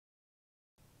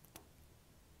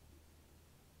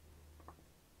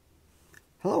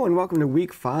Hello and welcome to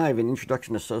Week 5 in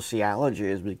Introduction to Sociology.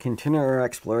 As we continue our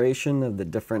exploration of the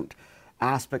different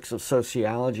aspects of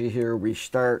sociology here, we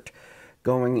start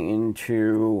going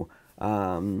into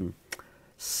some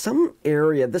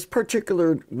area. This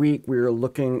particular week we are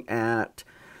looking at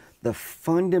the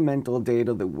fundamental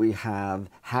data that we have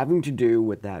having to do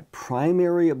with that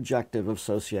primary objective of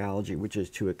sociology, which is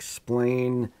to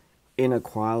explain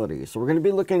inequality. So we're going to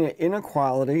be looking at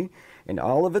inequality in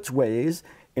all of its ways,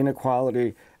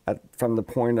 inequality from the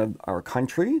point of our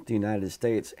country, the United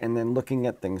States, and then looking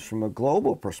at things from a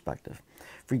global perspective.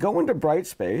 If we go into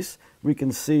Brightspace, we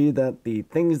can see that the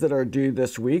things that are due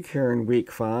this week here in Week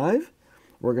 5,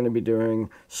 we're going to be doing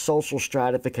social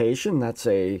stratification. That's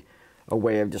a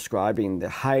way of describing the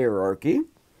hierarchy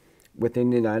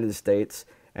within the United States,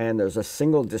 and there's a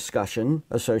single discussion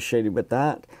associated with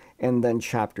that. And then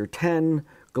Chapter 10,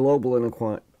 global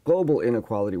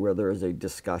inequality, where there is a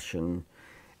discussion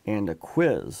and a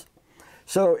quiz.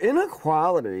 So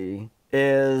inequality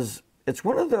it's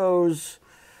one of those,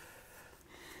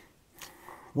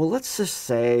 well, let's just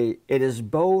say it is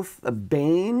both a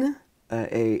bane,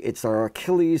 it's our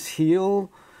Achilles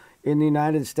heel in the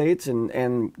United States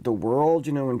and the world,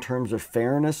 you know, in terms of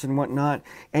fairness and whatnot.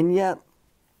 And yet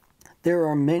there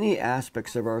are many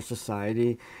aspects of our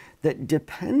society that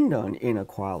depend on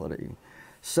inequality.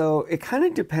 So it kind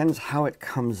of depends how it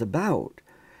comes about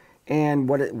and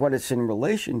what it's in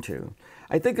relation to.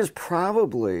 I think it's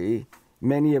probably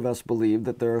many of us believe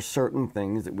that there are certain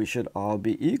things that we should all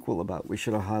be equal about. We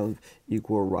should have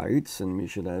equal rights and we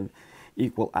should have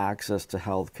equal access to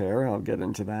health care. I'll get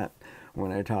into that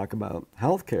when I talk about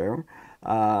health care.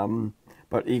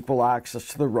 But equal access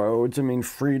to the roads, I mean,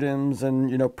 freedoms and,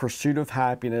 you know, pursuit of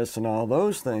happiness and all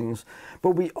those things.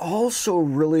 But we also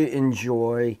really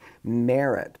enjoy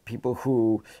merit, people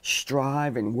who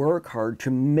strive and work hard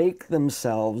to make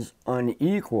themselves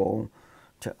unequal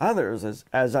to others.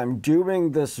 As I'm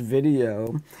doing this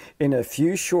video, in a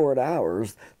few short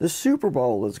hours, the Super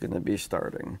Bowl is going to be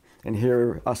starting. And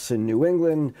here, us in New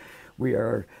England, we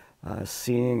are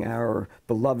seeing our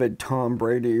beloved Tom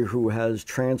Brady, who has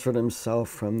transferred himself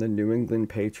from the New England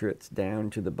Patriots down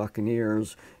to the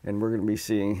Buccaneers, and we're going to be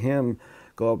seeing him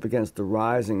go up against the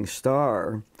rising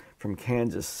star from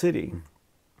Kansas City.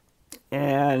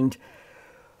 But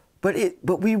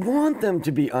we want them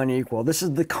to be unequal. This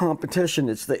is the competition.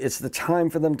 It's the time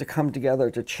for them to come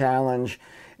together to challenge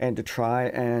and to try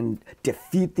and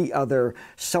defeat the other.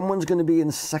 Someone's going to be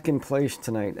in second place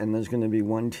tonight, and there's going to be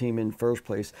one team in first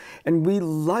place. And we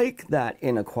like that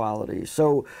inequality.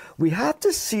 So we have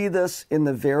to see this in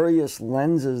the various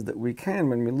lenses that we can.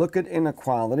 When we look at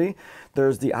inequality,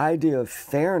 there's the idea of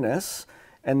fairness,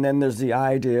 and then there's the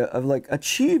idea of like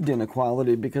achieved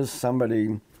inequality because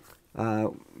somebody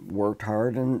worked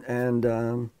hard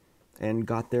and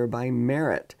got there by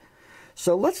merit.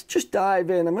 So let's just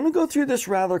dive in. I'm going to go through this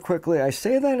rather quickly. I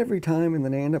say that every time and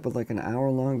then I end up with like an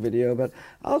hour-long video, but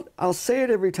I'll say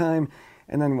it every time,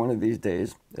 and then one of these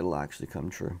days it'll actually come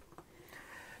true.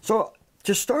 So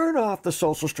to start off the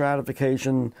social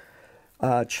stratification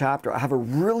chapter, I have a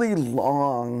really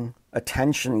long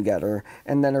attention getter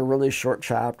and then a really short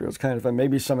chapter. It's kind of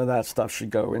maybe some of that stuff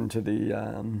should go into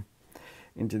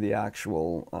the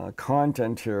actual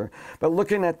content here. But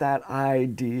looking at that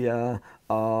idea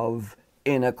of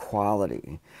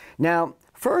inequality. Now,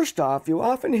 first off, you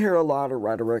often hear a lot of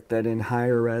rhetoric that in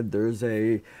higher ed there's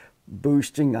a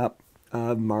boosting up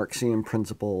of Marxian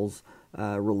principles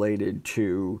related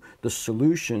to the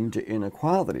solution to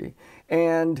inequality.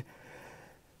 And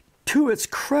to its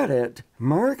credit,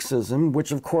 Marxism,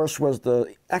 which of course was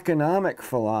the economic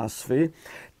philosophy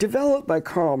developed by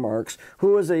Karl Marx,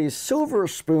 who was a silver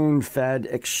spoon-fed,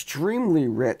 extremely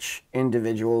rich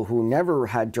individual who never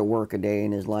had to work a day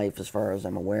in his life, as far as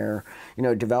I'm aware, you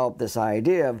know, developed this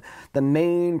idea of the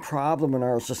main problem in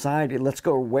our society. Let's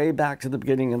go way back to the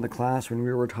beginning of the class when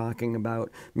we were talking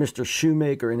about Mr.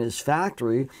 Shoemaker and his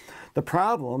factory. The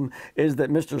problem is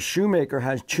that Mr. Shoemaker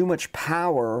has too much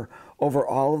power over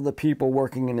all of the people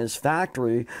working in his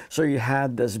factory. So you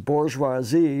had this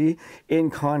bourgeoisie in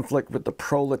conflict with the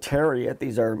proletariat.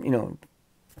 These are, you know,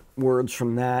 words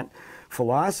from that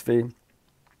philosophy.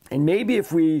 And maybe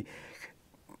if we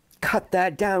cut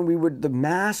that down, the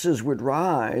masses would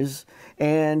rise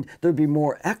and there'd be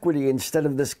more equity instead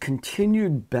of this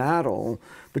continued battle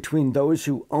between those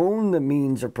who own the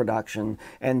means of production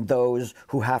and those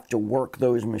who have to work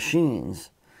those machines.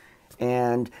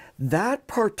 And that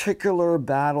particular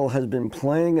battle has been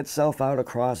playing itself out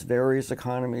across various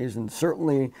economies, and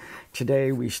certainly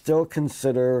today we still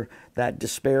consider that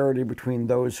disparity between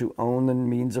those who own the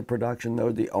means of production,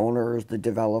 those the owners, the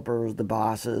developers, the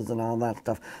bosses, and all that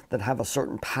stuff that have a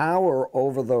certain power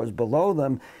over those below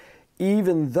them,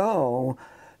 even though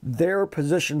their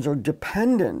positions are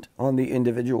dependent on the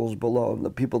individuals below, the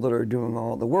people that are doing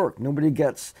all the work. Nobody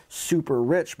gets super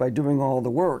rich by doing all the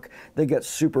work. They get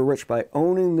super rich by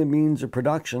owning the means of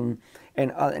production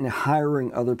and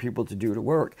hiring other people to do the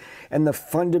work. And the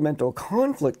fundamental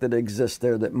conflict that exists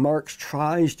there that Marx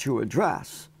tries to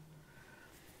address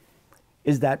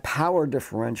is that power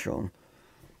differential.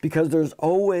 Because there's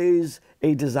always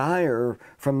a desire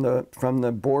from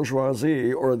the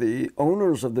bourgeoisie or the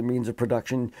owners of the means of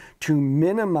production to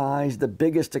minimize the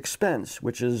biggest expense,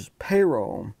 which is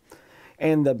payroll.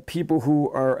 And the people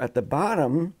who are at the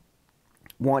bottom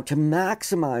want to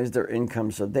maximize their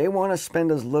income. So they want to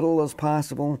spend as little as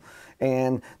possible,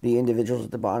 and the individuals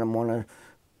at the bottom want to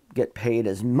get paid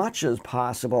as much as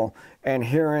possible. And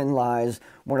herein lies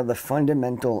one of the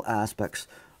fundamental aspects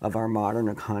of our modern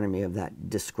economy, of that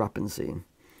discrepancy.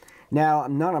 Now,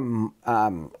 I'm not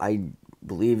I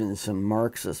believe in some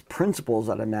Marxist principles,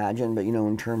 I'd imagine, but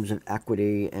in terms of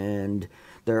equity, and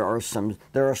there are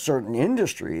certain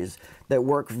industries that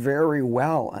work very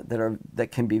well,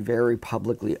 that can be very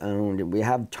publicly owned, and we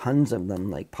have tons of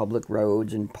them, like public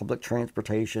roads and public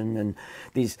transportation and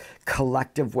these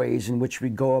collective ways in which we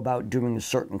go about doing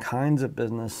certain kinds of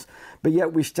business. But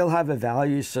yet we still have a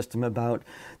value system about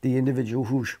the individual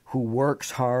who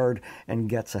works hard and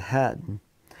gets ahead.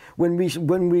 When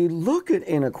we look at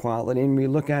inequality and we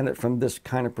look at it from this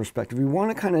kind of perspective, we want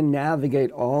to kind of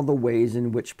navigate all the ways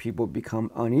in which people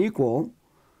become unequal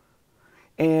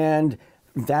and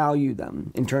value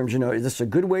them in terms, is this a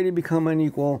good way to become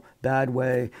unequal, bad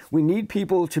way? We need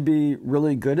people to be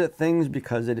really good at things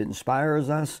because it inspires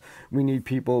us. We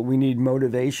need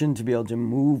motivation to be able to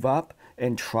move up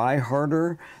and try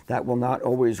harder. That will not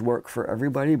always work for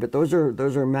everybody, but those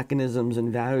are mechanisms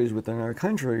and values within our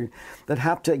country that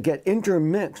have to get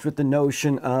intermixed with the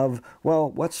notion of, well,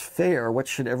 what's fair? What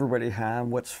should everybody have?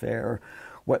 What's fair?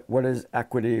 What is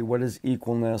equity? What is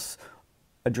equalness?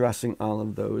 Addressing all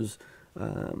of those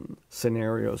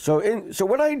scenarios. So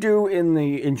what I do in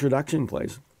the introduction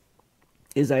place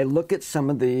is I look at some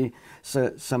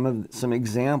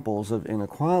examples of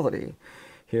inequality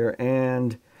here,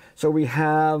 and so we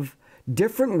have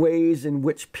different ways in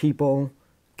which people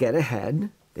get ahead.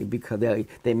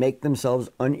 They make themselves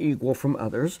unequal from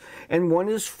others. And one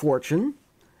is fortune.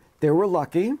 They were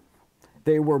lucky.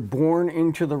 They were born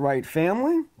into the right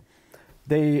family.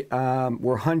 They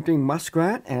were hunting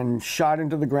muskrat and shot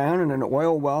into the ground and an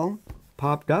oil well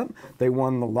popped up. They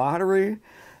won the lottery.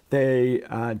 They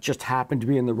just happened to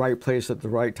be in the right place at the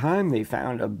right time. They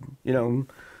found a,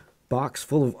 box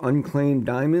full of unclaimed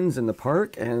diamonds in the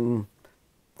park, and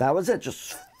that was it,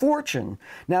 just fortune.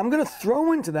 Now I'm going to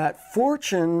throw into that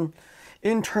fortune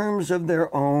in terms of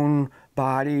their own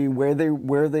body, where they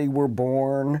were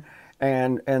born,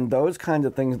 and those kinds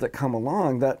of things that come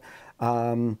along, that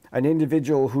an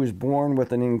individual who's born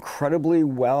with an incredibly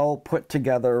well put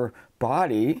together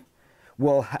body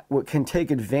can take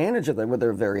advantage of that, whether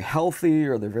they're very healthy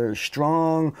or they're very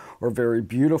strong or very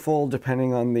beautiful,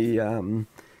 depending on the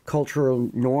cultural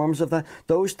norms of that.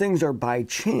 Those things are by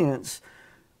chance.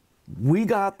 We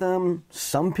got them,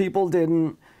 some people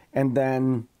didn't, and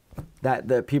then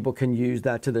that people can use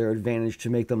that to their advantage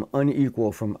to make them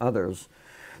unequal from others.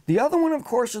 The other one, of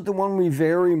course, is the one we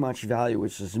very much value,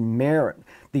 which is merit.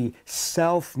 The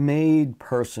self-made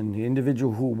person, the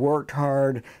individual who worked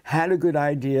hard, had a good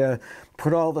idea,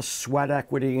 put all the sweat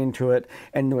equity into it,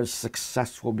 and was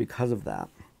successful because of that.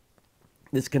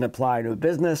 This can apply to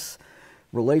business,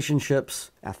 relationships,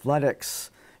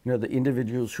 athletics, the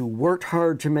individuals who worked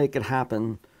hard to make it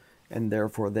happen, and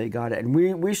therefore they got it. And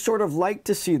we sort of like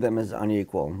to see them as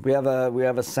unequal. We have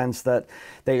a sense that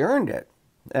they earned it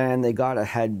and they got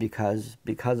ahead because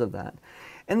of that.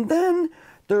 And then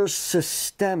there's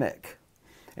systemic.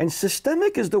 And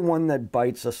systemic is the one that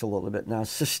bites us a little bit. Now,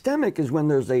 systemic is when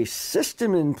there's a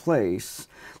system in place,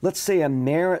 let's say a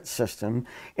merit system,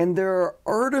 and there are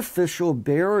artificial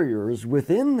barriers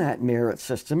within that merit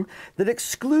system that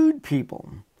exclude people.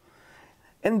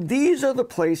 And these are the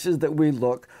places that we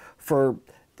look for,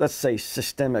 let's say,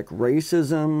 systemic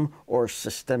racism or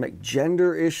systemic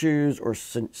gender issues or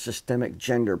systemic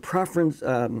gender preference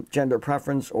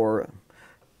or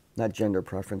not gender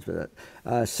preference,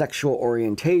 but sexual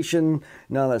orientation.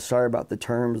 No, sorry about the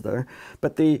terms there.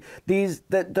 But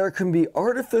that there can be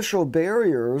artificial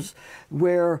barriers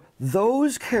where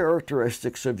those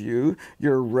characteristics of you,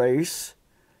 your race,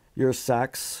 your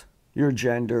sex, your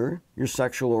gender, your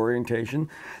sexual orientation,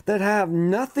 that have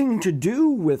nothing to do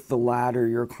with the ladder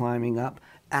you're climbing up,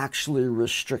 actually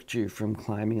restrict you from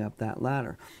climbing up that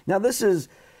ladder. Now, this is,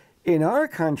 in our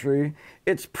country,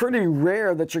 it's pretty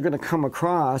rare that you're going to come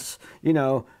across, you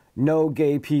know, no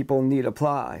gay people need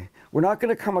apply. We're not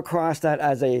going to come across that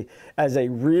as a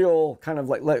real kind of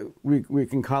like we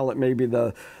can call it maybe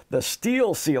the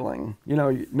steel ceiling, you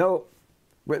know, no,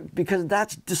 because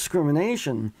that's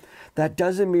discrimination. That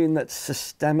doesn't mean that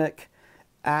systemic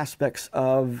aspects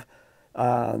of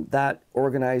that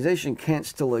organization can't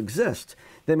still exist.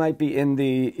 They might be in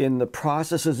the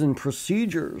processes and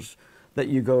procedures that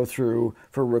you go through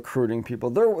for recruiting people.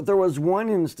 There was one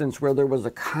instance where there was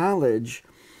a college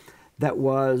that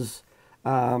was,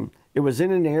 it was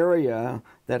in an area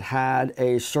that had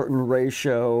a certain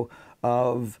ratio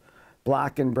of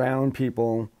black and brown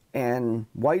people and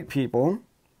white people,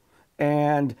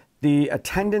 and the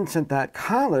attendance at that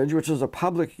college, which is a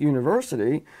public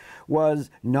university, was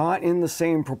not in the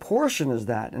same proportion as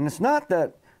that. And it's not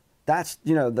that that's,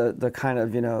 you know, the kind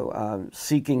of, you know,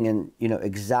 seeking an, you know,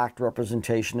 exact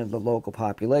representation of the local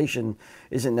population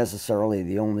isn't necessarily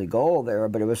the only goal there,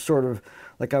 but it was sort of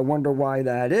like, I wonder why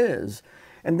that is.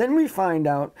 And then we find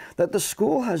out that the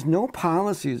school has no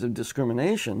policies of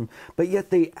discrimination, but yet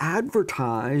they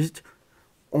advertised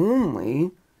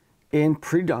only in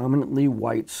predominantly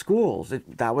white schools.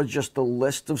 That was just the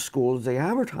list of schools they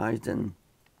advertised in.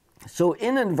 So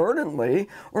inadvertently,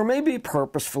 or maybe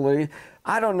purposefully,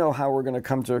 I don't know how we're going to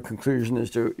come to a conclusion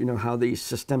as to, you know, how these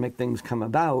systemic things come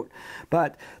about,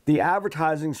 but the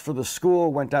advertisings for the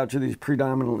school went out to these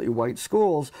predominantly white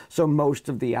schools, so most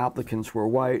of the applicants were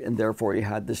white, and therefore you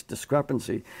had this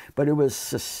discrepancy. But it was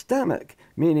systemic,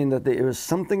 meaning that it was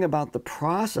something about the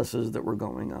processes that were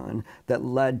going on that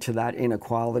led to that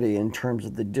inequality in terms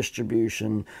of the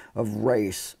distribution of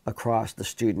race across the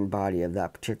student body of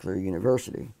that particular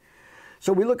university.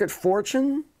 So we look at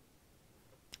fortune,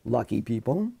 lucky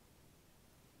people,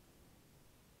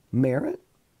 merit,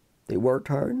 they worked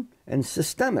hard, and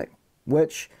systemic,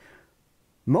 which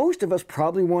most of us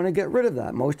probably want to get rid of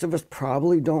that. Most of us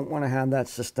probably don't want to have that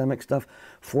systemic stuff.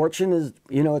 Fortune is,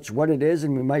 you know, it's what it is,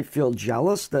 and we might feel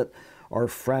jealous that our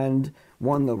friend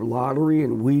won the lottery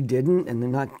and we didn't, and they're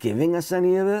not giving us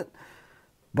any of it.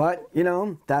 But, you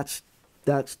know, that's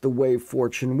the way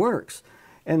fortune works.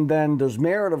 And then there's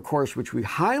merit, of course, which we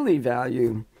highly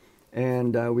value.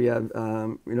 And we have,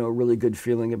 you know, a really good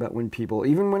feeling about when people,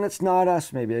 even when it's not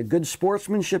us, maybe a good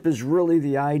sportsmanship is really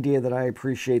the idea that I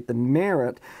appreciate the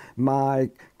merit my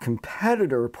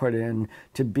competitor put in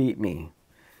to beat me.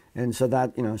 And so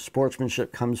that, you know,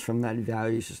 sportsmanship comes from that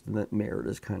value system, that merit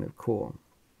is kind of cool.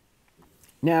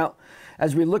 Now,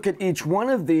 as we look at each one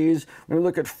of these, when we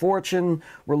look at fortune,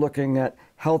 we're looking at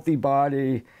healthy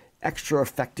body, extra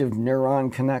effective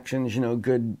neuron connections, you know,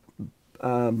 good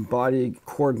body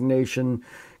coordination,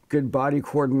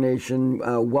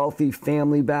 wealthy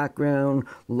family background,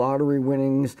 lottery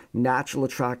winnings, natural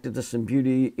attractiveness and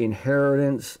beauty,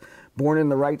 inheritance, born in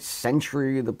the right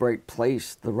century, the right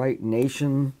place, the right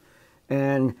nation.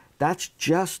 And that's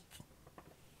just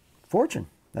fortune.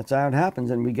 That's how it happens.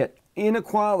 And we get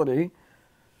inequality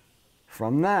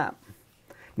from that.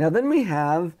 Now then we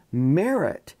have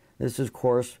merit. This is, of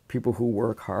course, people who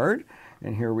work hard.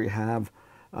 And here we have,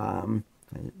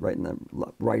 right in the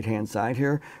right-hand side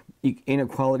here,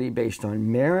 inequality based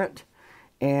on merit.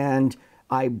 And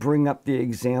I bring up the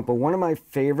example, one of my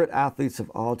favorite athletes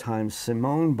of all time,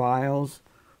 Simone Biles,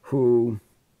 who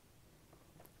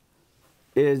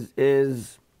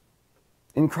is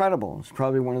incredible. She's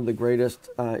probably one of the greatest,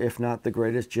 if not the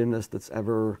greatest gymnast that's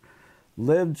ever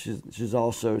lived. She's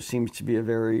also seems to be a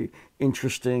very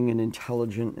interesting and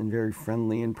intelligent and very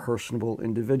friendly and personable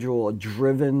individual, a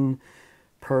driven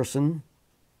person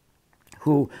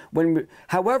who,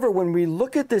 however, when we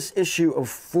look at this issue of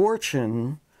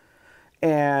fortune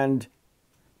and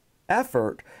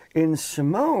effort, in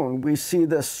Simone, we see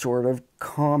this sort of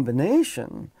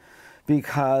combination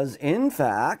because, in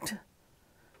fact,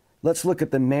 let's look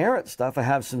at the merit stuff. I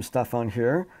have some stuff on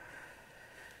here.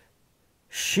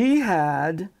 She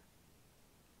had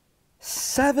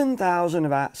 7,000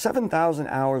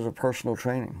 hours of personal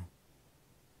training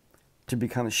to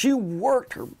become. She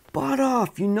worked her butt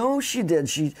off. You know she did.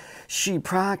 She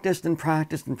practiced and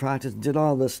practiced and practiced, did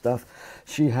all this stuff.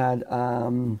 She had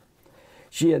over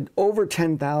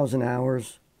 10,000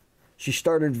 hours. She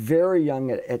started very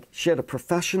young. She had a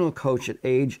professional coach at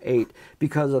age 8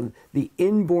 because of the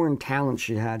inborn talent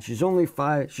she had. She's only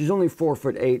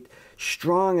 4'8",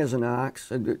 strong as an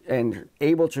ox, and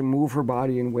able to move her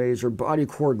body in ways. Her body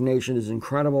coordination is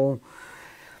incredible.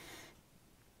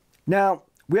 Now,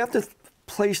 we have to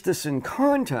place this in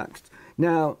context.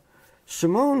 Now,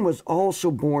 Simone was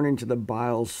also born into the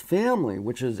Biles family,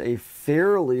 which is a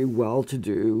fairly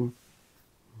well-to-do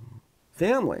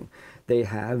family. They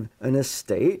have an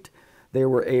estate. They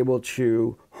were able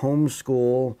to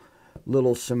homeschool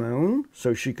little Simone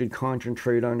so she could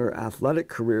concentrate on her athletic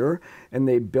career, and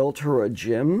they built her a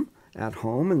gym at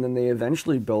home, and then they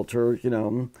eventually built her,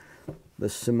 the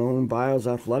Simone Biles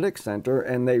Athletic Center,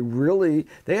 and they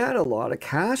had a lot of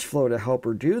cash flow to help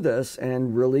her do this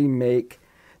and really make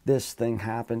this thing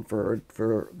happen for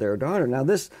their daughter. Now,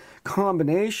 this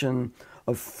combination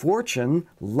of fortune,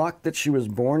 luck that she was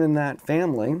born in that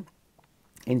family,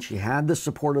 and she had the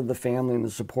support of the family and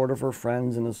the support of her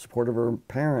friends and the support of her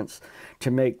parents to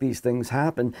make these things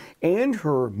happen, and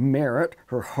her merit,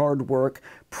 her hard work,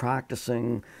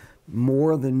 practicing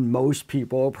more than most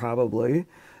people probably,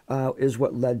 is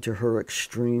what led to her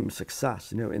extreme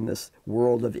success, in this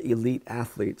world of elite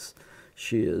athletes.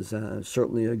 She is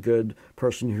certainly a good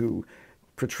person who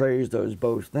portrays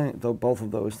both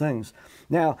of those things.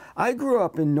 Now, I grew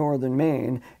up in northern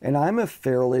Maine, and I'm a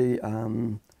fairly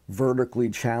vertically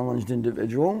challenged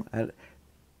individual at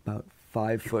about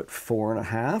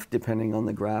 5'4.5", depending on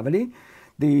the gravity.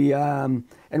 And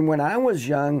when I was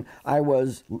young, I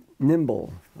was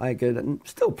nimble. I'm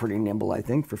still pretty nimble, I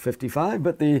think, for 55,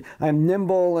 but I'm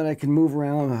nimble and I can move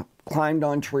around, climbed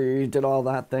on trees, did all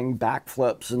that thing,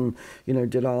 backflips, and,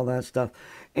 did all that stuff.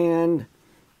 And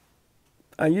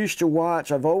I used to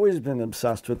watch, I've always been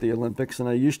obsessed with the Olympics, and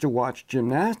I used to watch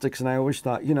gymnastics, and I always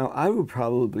thought, I would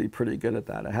probably be pretty good at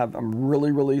that. I'm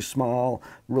really, really small,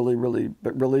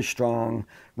 but really strong,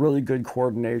 really good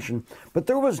coordination. But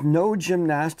there was no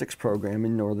gymnastics program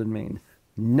in northern Maine.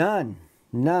 None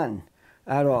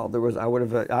at all.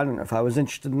 I don't know, if I was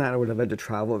interested in that, I would have had to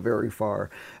travel very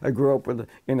far. I grew up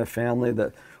in a family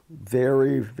that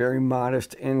very, very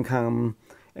modest income,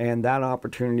 and that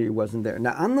opportunity wasn't there.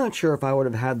 Now, I'm not sure if I would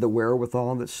have had the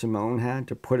wherewithal that Simone had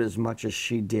to put as much as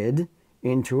she did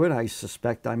into it. I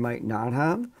suspect I might not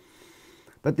have.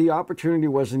 But the opportunity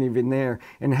wasn't even there.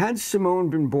 And had Simone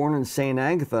been born in St.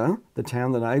 Agatha, the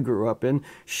town that I grew up in,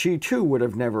 she too would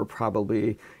have never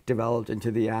probably developed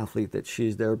into the athlete that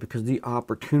she's there, because the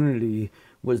opportunity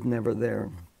was never there.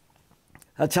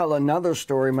 I'll tell another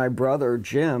story. My brother,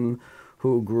 Jim,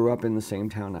 who grew up in the same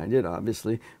town I did,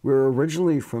 obviously. We were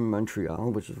originally from Montreal,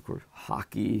 which is, of course,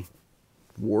 hockey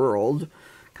world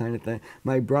kind of thing.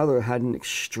 My brother had an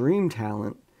extreme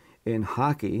talent in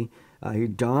hockey. He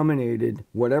dominated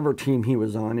whatever team he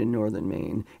was on in northern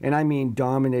Maine. And I mean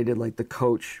dominated, like the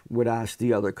coach would ask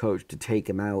the other coach to take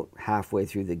him out halfway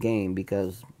through the game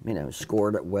because,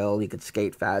 scored at will. He could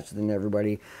skate faster than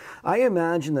everybody. I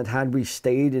imagine that had we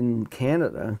stayed in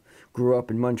Canada, grew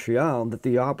up in Montreal, that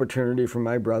the opportunity for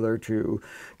my brother to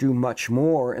do much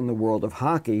more in the world of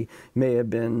hockey may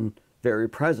have been very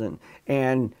present.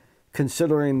 And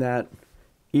considering that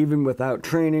even without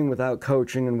training, without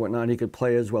coaching and whatnot, he could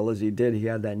play as well as he did. He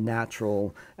had that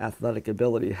natural athletic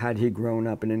ability. Had he grown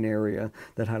up in an area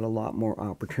that had a lot more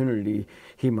opportunity,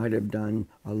 he might have done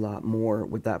a lot more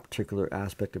with that particular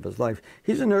aspect of his life.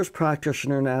 He's a nurse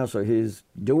practitioner now, so he's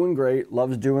doing great,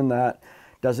 loves doing that,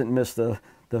 doesn't miss the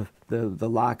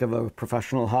lack of a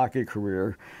professional hockey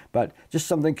career. But just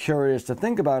something curious to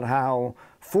think about, how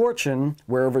fortune,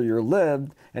 wherever you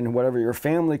lived and whatever your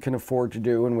family can afford to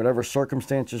do and whatever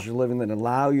circumstances you're living that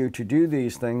allow you to do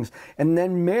these things, and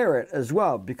then merit as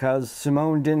well, because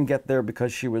Simone didn't get there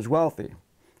because she was wealthy.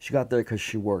 She got there because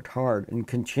she worked hard and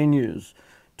continues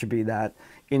to be that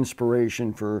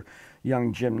inspiration for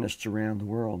young gymnasts around the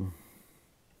world.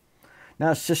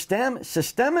 Now,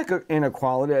 systemic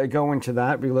inequality, I go into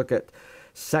that. We look at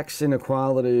sex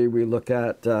inequality. We look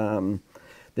at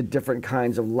the different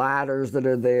kinds of ladders that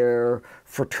are there,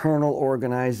 fraternal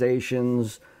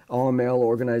organizations, all-male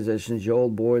organizations, the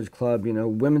Old Boys Club,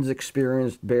 women's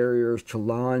experience barriers to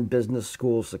law and business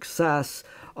school success,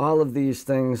 all of these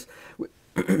things.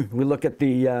 We look at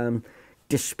the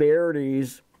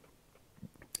disparities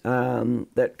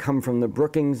that come from the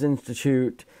Brookings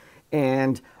Institute,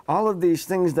 and all of these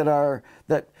things that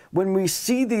when we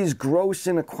see these gross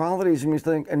inequalities and we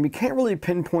think, and we can't really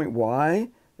pinpoint why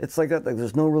it's like that, like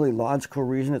there's no really logical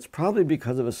reason, it's probably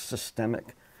because of a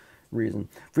systemic reason.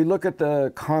 If we look at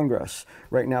the Congress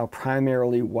right now,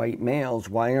 primarily white males,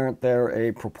 why aren't there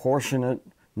a proportionate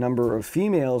number of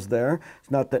females there.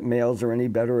 It's not that males are any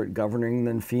better at governing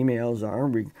than females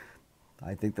are.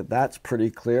 I think that that's pretty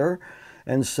clear.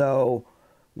 And so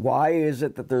why is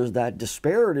it that there's that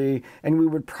disparity? And we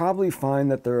would probably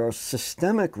find that there are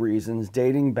systemic reasons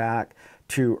dating back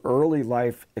to early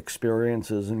life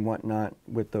experiences and whatnot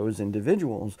with those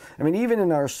individuals. I mean, even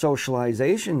in our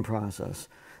socialization process,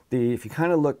 if you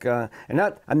kind of look, I'm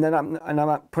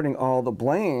not putting all the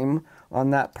blame on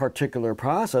that particular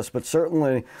process, but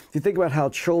certainly if you think about how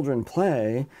children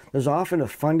play, there's often a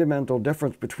fundamental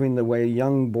difference between the way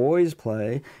young boys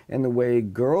play and the way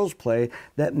girls play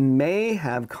that may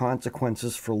have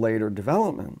consequences for later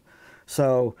development.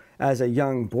 So as a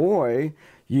young boy,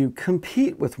 you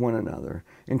compete with one another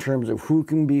in terms of who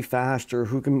can be faster,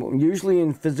 who can, usually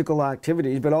in physical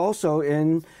activities, but also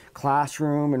in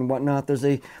classroom and whatnot. There's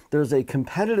a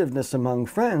competitiveness among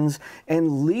friends,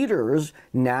 and leaders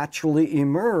naturally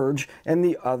emerge, and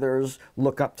the others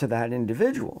look up to that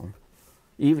individual.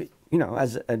 Even, you know,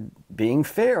 as being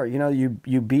fair, you know,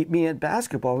 you beat me at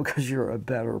basketball because you're a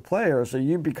better player, so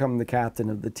you become the captain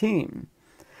of the team.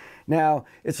 Now,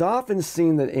 it's often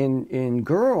seen that in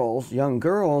girls, young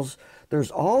girls,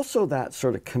 there's also that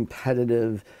sort of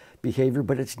competitive behavior,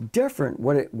 but it's different.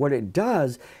 What it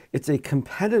does, it's a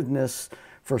competitiveness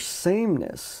for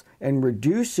sameness and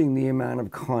reducing the amount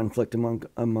of conflict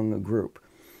among a group.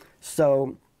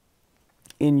 So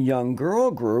in young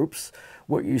girl groups,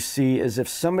 what you see is if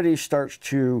somebody starts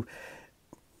to,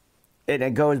 and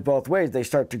it goes both ways, they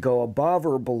start to go above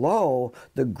or below,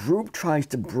 the group tries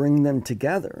to bring them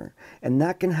together. And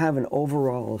that can have an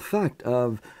overall effect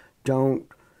of don't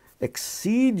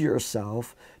exceed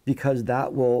yourself, because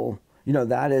that will, you know,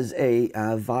 that is a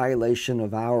violation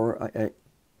of our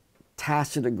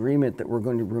tacit agreement that we're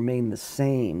going to remain the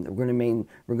same, that we're going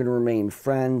to remain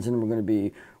friends, and we're going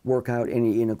to work out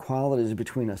any inequalities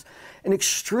between us. An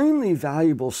extremely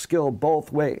valuable skill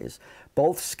both ways,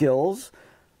 both skills,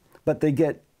 but they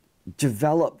get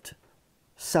developed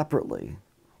separately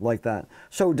like that.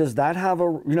 So does that have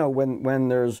a, you know, when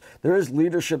there is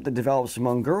leadership that develops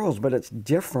among girls, but it's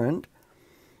different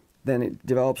than it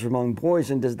develops among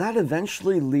boys, and does that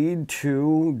eventually lead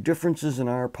to differences in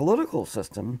our political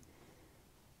system?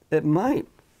 It might.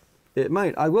 It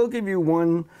might. I will give you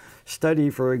one study,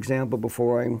 for example,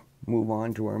 before I move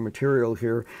on to our material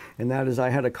here, and that is I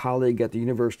had a colleague at the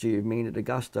University of Maine at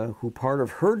Augusta who part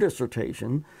of her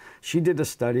dissertation, she did a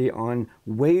study on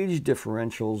wage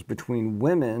differentials between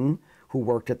women who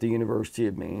worked at the University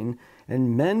of Maine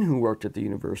and men who worked at the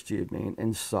University of Maine,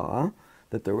 and saw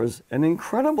that there was an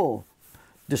incredible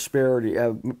disparity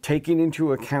of taking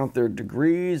into account their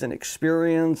degrees and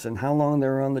experience and how long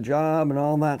they're on the job and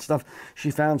all that stuff.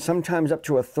 She found sometimes up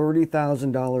to a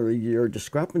 $30,000 a year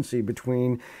discrepancy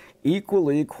between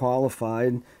equally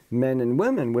qualified men and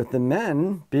women, with the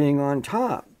men being on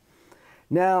top.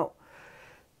 Now,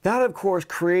 that of course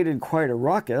created quite a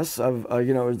ruckus of,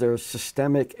 you know, is there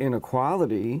systemic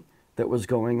inequality that was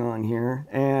going on here?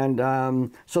 And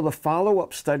so the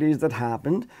follow-up studies that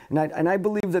happened, and I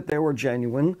believe that they were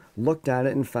genuine, looked at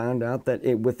it and found out that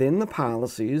within the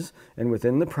policies and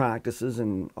within the practices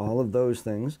and all of those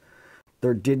things,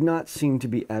 there did not seem to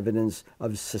be evidence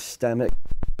of systemic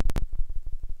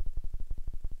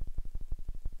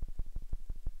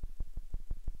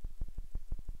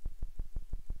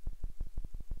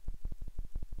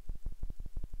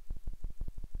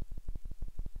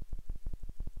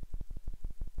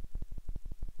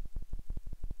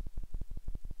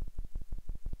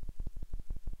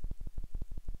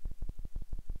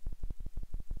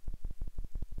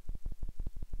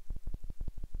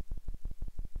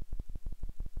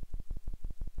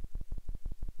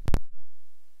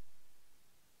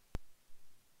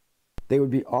they would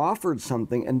be offered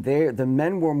something, and the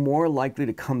men were more likely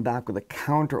to come back with a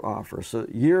counter offer. So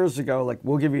years ago, like,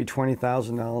 we'll give you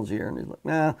 $20,000 a year, and he's like,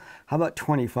 nah, how about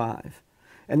 25?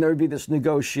 And there would be this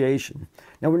negotiation.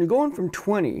 Now, when you're going from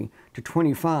 20 to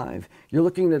 25, you're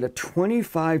looking at a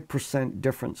 25%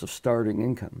 difference of starting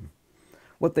income.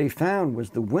 What they found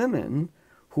was the women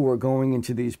who were going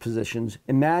into these positions,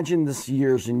 imagine this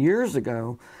years and years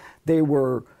ago, they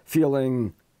were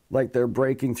feeling like they're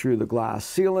breaking through the glass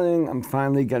ceiling. I'm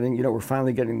finally getting, you know, we're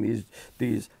finally getting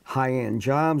these high-end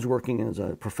jobs, working as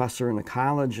a professor in a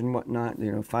college and whatnot,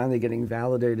 you know, finally getting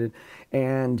validated.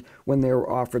 And when they were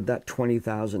offered that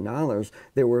 $20,000,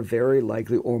 they were very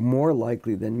likely, or more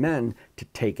likely than men, to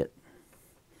take it.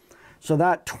 So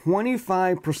that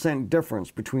 25%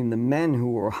 difference between the men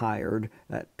who were hired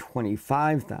at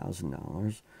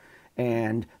 $25,000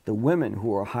 and the women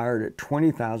who are hired at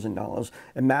 $20,000,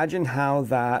 imagine how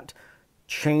that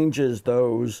changes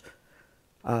those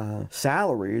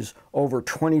salaries over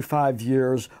 25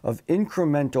 years of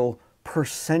incremental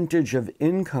percentage of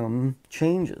income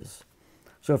changes.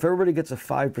 So if everybody gets a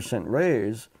 5%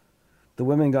 raise, the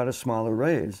women got a smaller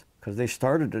raise because they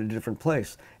started at a different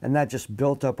place, and that just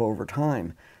built up over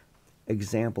time.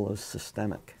 Example of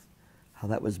systemic, how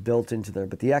that was built into there.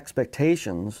 But the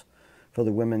expectations for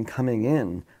the women coming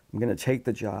in, I'm going to take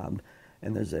the job,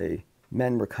 and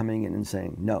men were coming in and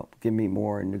saying, no, give me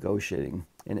more, and negotiating,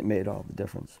 and it made all the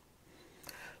difference.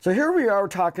 So here we are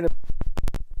talking about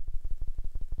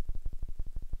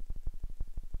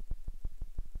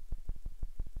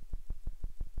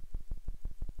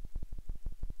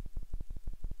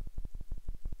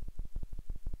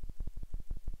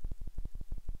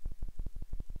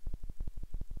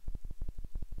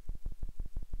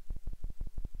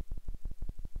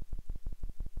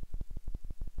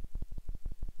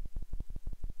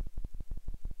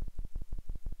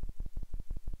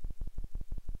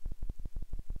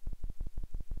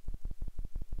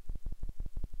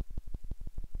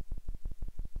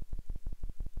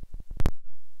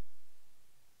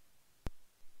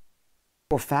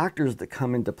factors that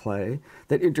come into play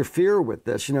that interfere with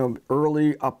this,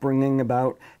 early upbringing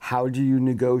about how do you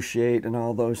negotiate and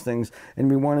all those things. And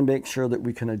we want to make sure that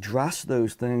we can address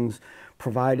those things,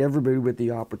 provide everybody with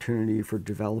the opportunity for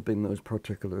developing those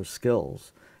particular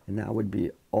skills. And that would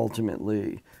be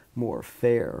ultimately more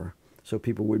fair. So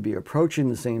people would be approaching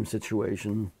the same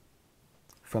situation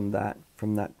from that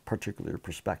particular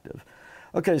perspective.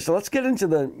 Okay, so let's get into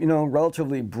the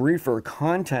relatively briefer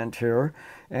content here,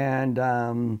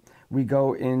 and we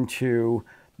go into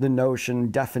the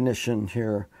definition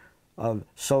here of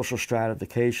social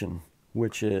stratification,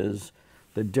 which is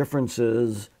the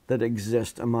differences that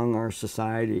exist among our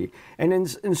society. And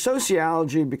in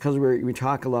sociology, because we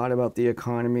talk a lot about the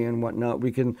economy and whatnot,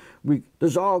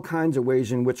 there's all kinds of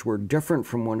ways in which we're different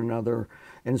from one another.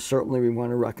 And certainly we want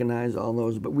to recognize all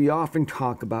those, but we often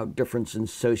talk about difference in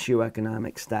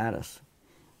socioeconomic status.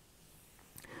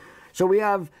 So we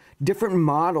have different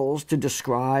models to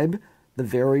describe the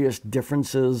various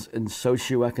differences in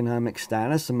socioeconomic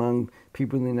status among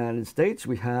people in the United States.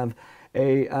 We have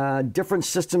different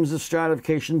systems of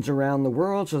stratifications around the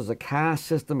world. So there's a caste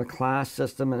system, a class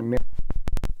system, and a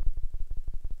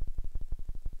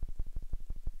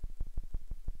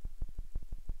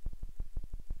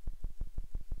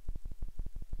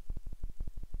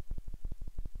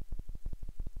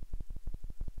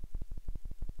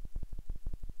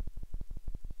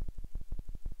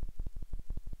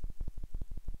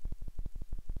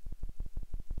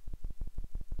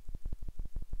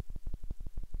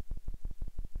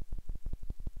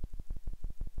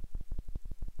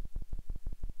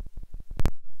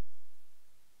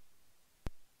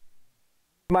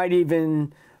might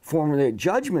even formulate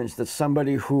judgments that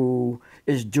somebody who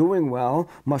is doing well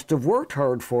must have worked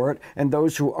hard for it, and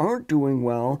those who aren't doing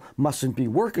well mustn't be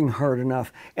working hard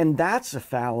enough. And that's a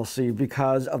fallacy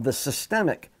because of the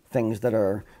systemic things that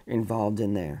are involved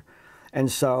in there. And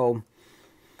so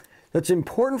it's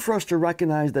important for us to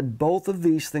recognize that both of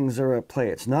these things are at play.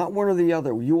 It's not one or the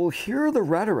other. You will hear the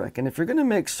rhetoric, and if you're going to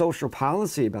make social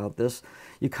policy about this,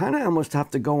 you kind of almost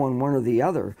have to go on one or the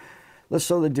other.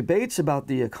 So the debates about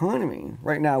the economy,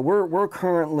 right now, we're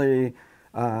currently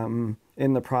in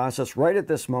the process, right at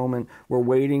this moment, we're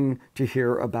waiting to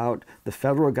hear about the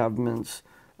federal government's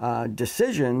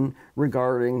decision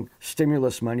regarding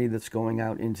stimulus money that's going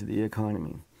out into the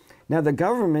economy. Now, the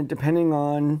government, depending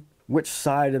on which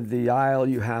side of the aisle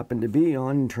you happen to be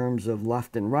on in terms of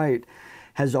left and right,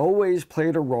 has always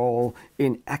played a role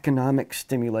in economic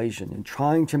stimulation, in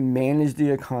trying to manage the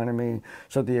economy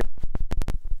so the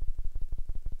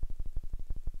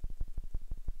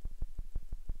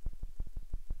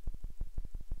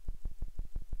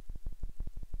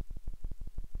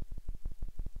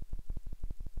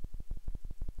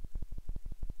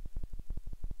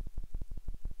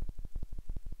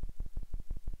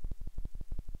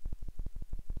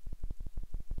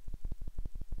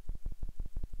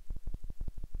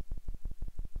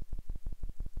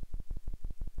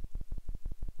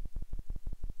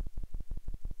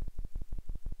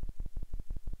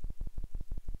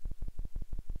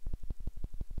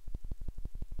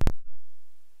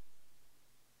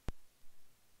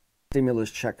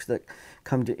stimulus checks that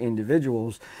come to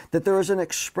individuals, that there is an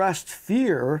expressed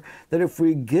fear that if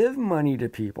we give money to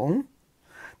people,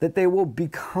 that they will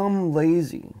become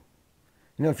lazy.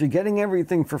 If you're getting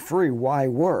everything for free, why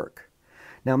work?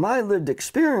 Now, my lived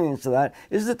experience of that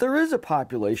is that there is a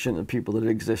population of people that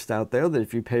exist out there that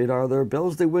if you paid all their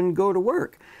bills, they wouldn't go to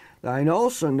work. I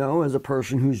also know, as a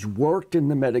person who's worked in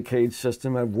the Medicaid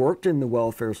system, I've worked in the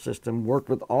welfare system, worked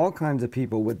with all kinds of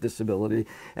people with disability,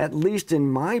 at least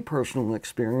in my personal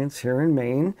experience here in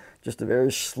Maine, just a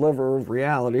very sliver of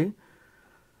reality,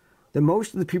 that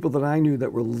most of the people that I knew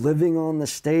that were living on the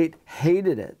state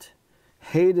hated it,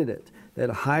 hated it. They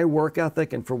had a high work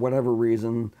ethic, and for whatever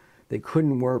reason, they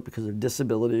couldn't work because of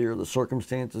disability or the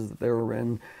circumstances that they were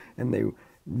in, and they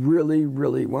really,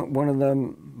 really, one of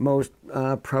the most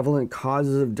prevalent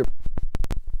causes of depression.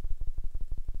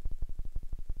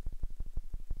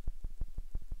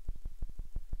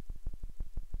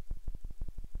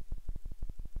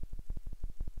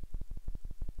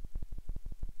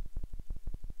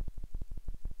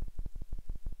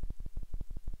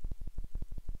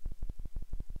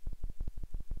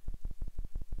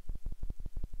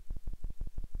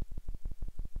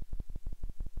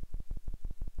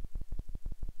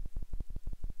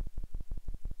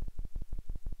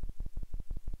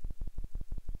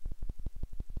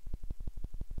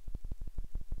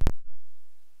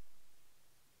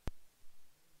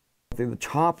 The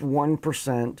top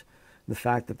 1%, the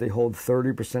fact that they hold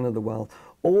 30% of the wealth,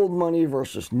 old money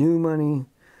versus new money.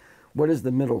 What is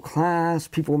the middle class?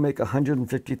 People make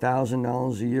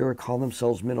 $150,000 a year, call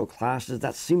themselves middle class. Does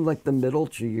that seem like the middle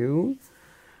to you?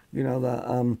 You know,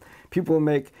 the people who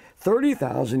make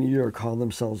 $30,000 a year call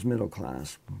themselves middle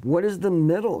class. What is the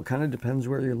middle? It kind of depends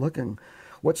where you're looking.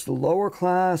 What's the lower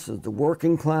class? Is the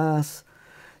working class?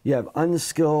 You have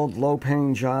unskilled,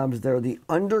 low-paying jobs there. The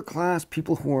underclass,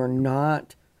 people who are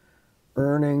not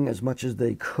earning as much as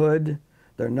they could.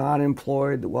 They're not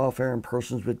employed, the welfare and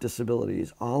persons with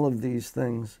disabilities, all of these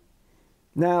things.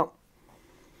 Now,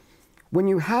 when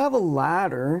you have a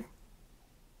ladder,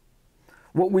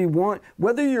 what we want,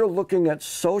 whether you're looking at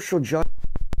social justice,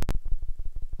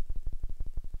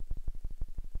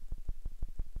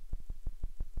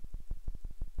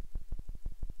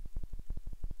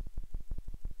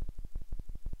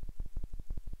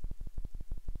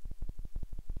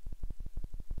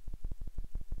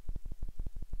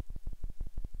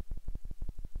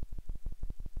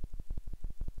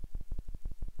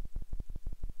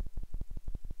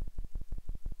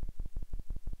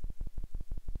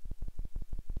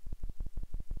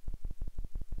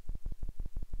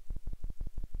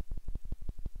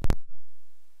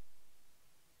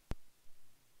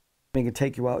 can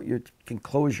take you out, you can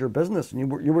close your business, and you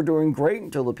were doing great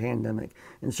until the pandemic,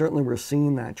 and certainly we're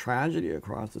seeing that tragedy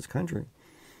across this country.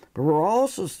 But we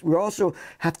also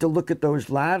have to look at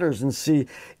those ladders and see,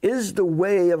 is the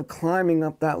way of climbing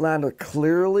up that ladder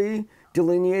clearly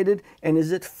delineated, and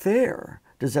is it fair?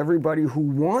 Does everybody who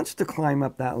wants to climb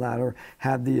up that ladder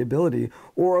have the ability?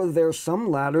 Or are there some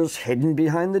ladders hidden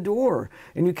behind the door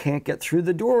and you can't get through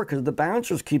the door because the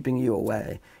bouncer's keeping you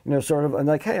away? You know, sort of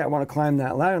like, hey, I want to climb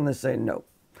that ladder. And they say, no,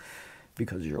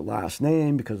 because of your last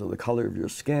name, because of the color of your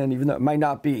skin, even though it might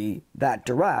not be that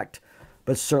direct,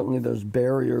 but certainly there's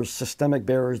barriers, systemic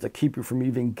barriers that keep you from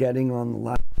even getting on the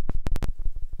ladder.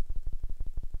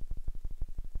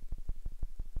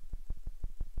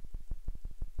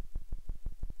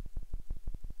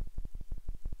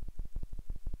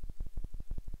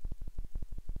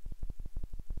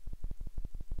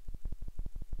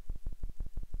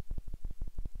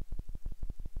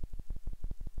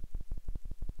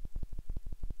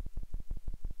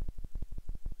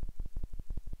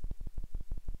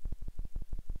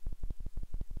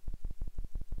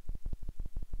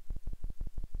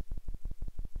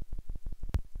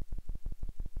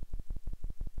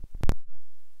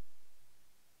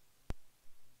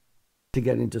 To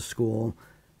get into school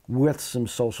with some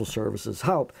social services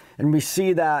help. And we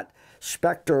see that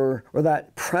specter or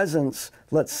that presence,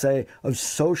 let's say, of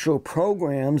social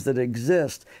programs that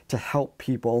exist to help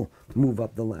people move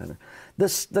up the ladder.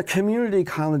 The community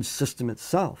college system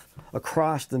itself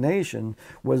across the nation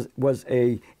was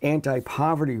a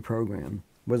anti-poverty program,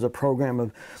 was a program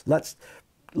of let's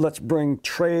bring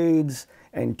trades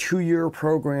and 2-year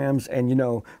programs and, you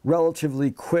know,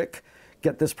 relatively quick,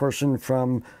 get this person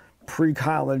from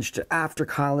pre-college to after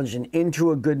college and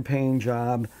into a good paying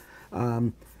job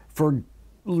for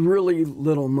really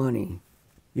little money.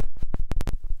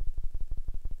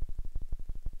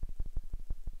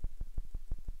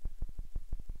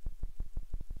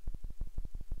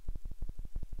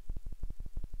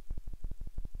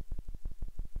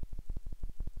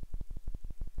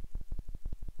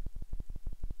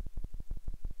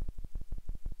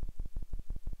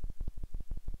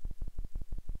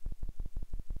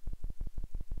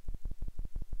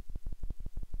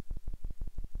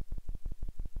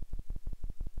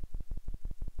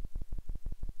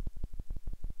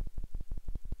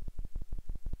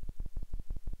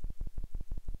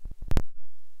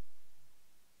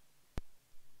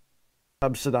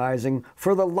 subsidizing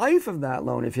for the life of that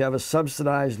loan. If you have a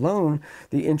subsidized loan,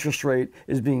 the interest rate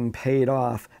is being paid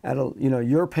off at a,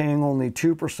 you're paying only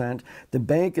 2%, the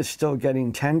bank is still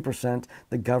getting 10%,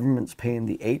 the government's paying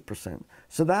the 8%.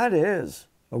 So that is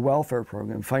a welfare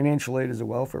program. Financial aid is a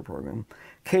welfare program.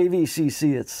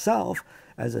 KVCC itself,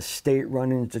 as a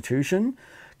state-run institution,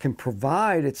 can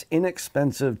provide its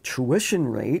inexpensive tuition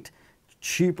rate,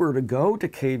 cheaper to go to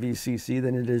KVCC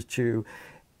than it is to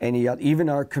any other, even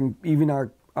our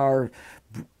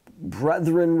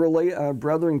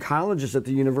brethren colleges at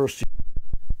the university.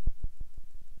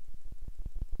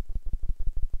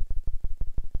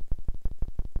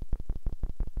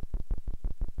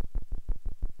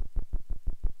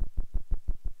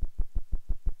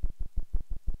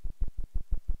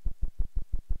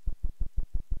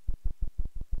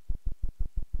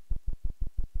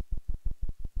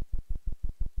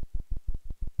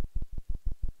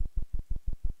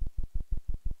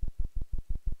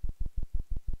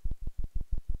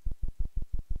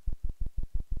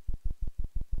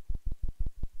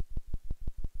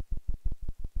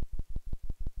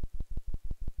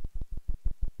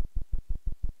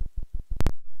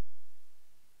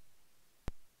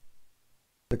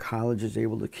 The college is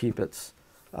able to keep its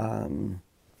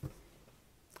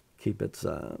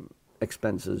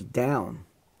expenses down.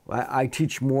 I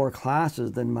teach more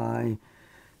classes than my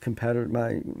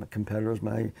competitors,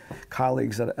 my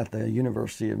colleagues at the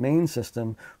University of Maine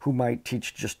system, who might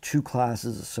teach just 2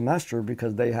 classes a semester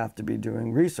because they have to be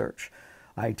doing research.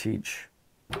 I teach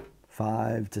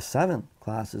 5 to 7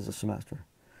 classes a semester.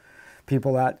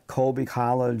 People at Colby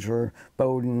College or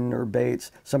Bowdoin or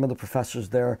Bates, some of the professors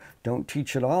there don't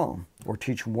teach at all, or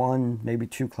teach 1, maybe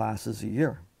 2 classes a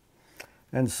year.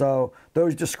 And so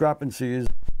those discrepancies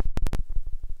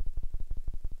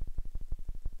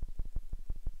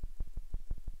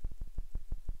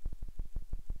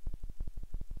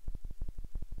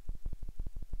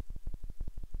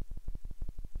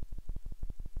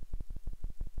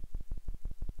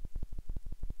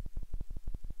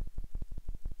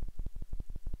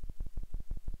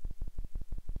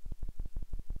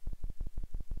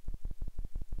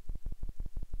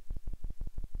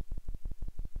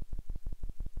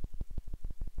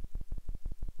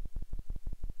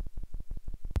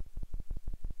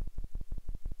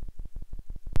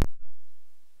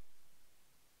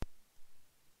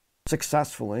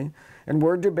successfully, and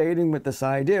we're debating with this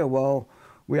idea, well,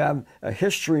 we have a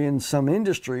history in some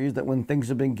industries that when things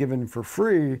have been given for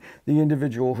free, the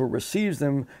individual who receives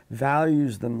them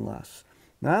values them less.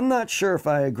 Now, I'm not sure if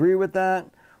I agree with that,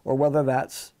 or whether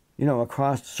that's,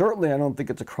 across, certainly I don't think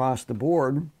it's across the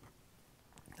board.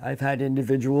 I've had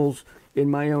individuals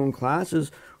in my own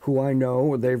classes who I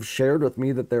know, they've shared with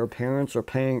me that their parents are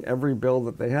paying every bill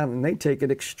that they have, and they take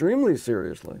it extremely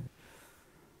seriously.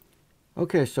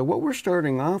 Okay, so what we're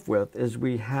starting off with is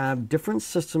we have different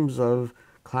systems of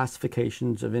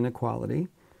classifications of inequality.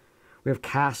 We have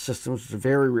caste systems, which are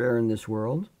very rare in this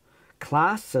world.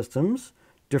 Class systems,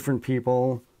 different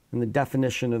people and the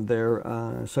definition of their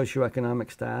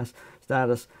socioeconomic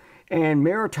status. And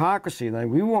meritocracy. Like,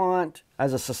 we want,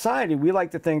 as a society, we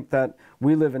like to think that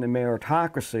we live in a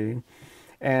meritocracy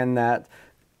and that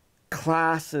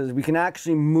classes, we can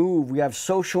actually move, we have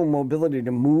social mobility to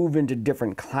move into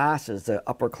different classes, the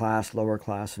upper class, lower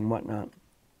class, and whatnot,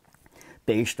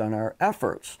 based on our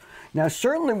efforts. Now,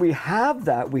 certainly we have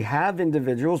that. We have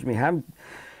individuals, we have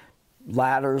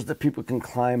ladders that people can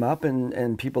climb up,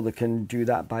 and people that can do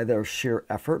that by their sheer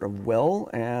effort of will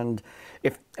and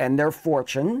their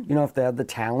fortune, if they have the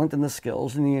talent and the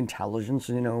skills and the intelligence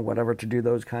and whatever to do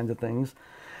those kinds of things.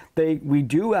 We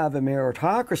do have a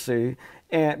meritocracy,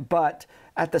 but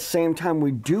at the same time,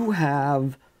 we do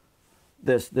have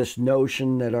this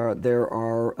notion that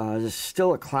there's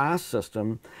still a class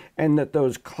system, and that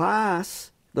those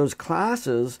classes,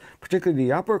 particularly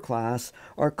the upper class,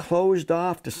 are closed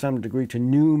off to some degree to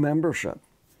new membership.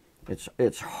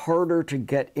 It's harder to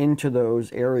get into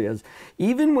those areas.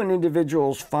 Even when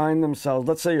individuals find themselves,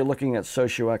 let's say you're looking at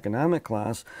socioeconomic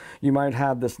class, you might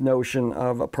have this notion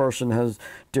of a person has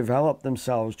developed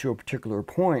themselves to a particular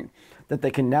point, that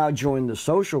they can now join the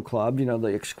social club, the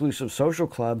exclusive social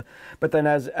club. But then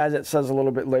as it says a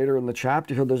little bit later in the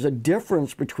chapter here, there's a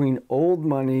difference between old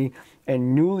money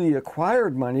and newly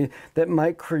acquired money that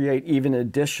might create even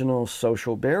additional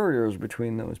social barriers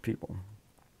between those people.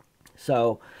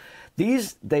 So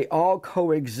they all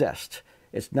coexist.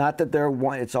 It's not that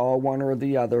it's all one or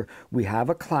the other. We have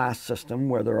a class system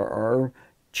where there are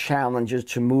challenges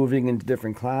to moving into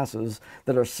different classes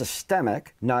that are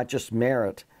systemic, not just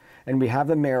merit. And we have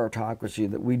a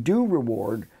meritocracy that we do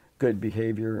reward good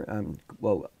behavior,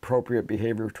 well, appropriate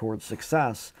behavior towards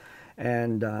success.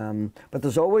 And but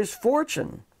there's always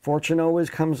fortune. Fortune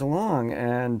always comes along,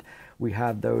 and we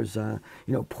have those,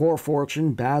 poor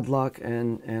fortune, bad luck,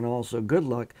 and also good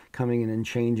luck coming in and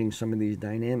changing some of these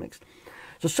dynamics.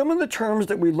 So some of the terms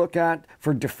that we look at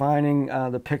for defining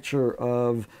the picture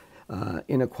of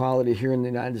inequality here in the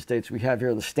United States, we have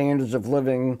here the standards of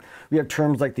living. We have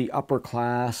terms like the upper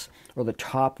class or the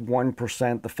top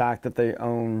 1%, the fact that they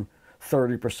own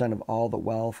 30% of all the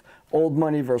wealth. Old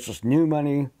money versus new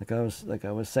money, like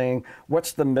I was saying.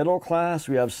 What's the middle class?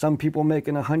 We have some people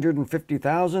making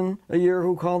 $150,000 a year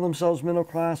who call themselves middle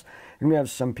class, and we have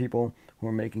some people who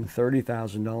are making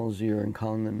 $30,000 a year and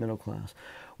calling them middle class.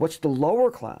 What's the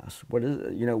lower class? What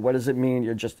does it mean?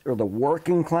 Or the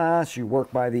working class, you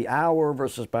work by the hour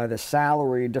versus by the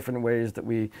salary, different ways that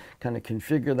we kind of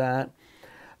configure that.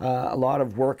 A lot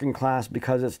of working class,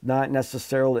 because it's not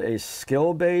necessarily a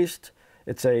skill-based,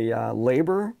 it's a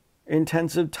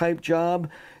labor-intensive type job.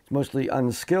 It's mostly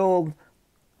unskilled,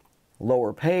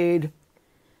 lower paid.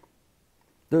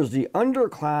 There's the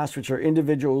underclass, which are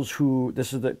individuals who,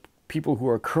 this is the people who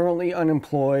are currently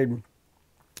unemployed,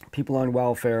 people on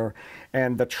welfare,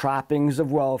 and the trappings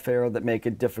of welfare that make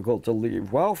it difficult to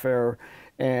leave welfare,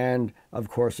 and of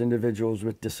course individuals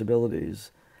with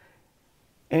disabilities.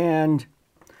 And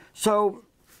so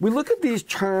we look at these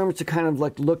terms to kind of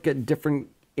like look at different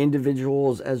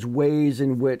individuals as ways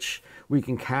in which we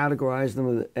can categorize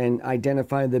them and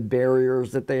identify the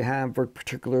barriers that they have for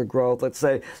particular growth. Let's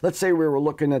say we were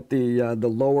looking at the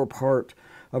lower part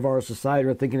of our society,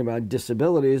 or thinking about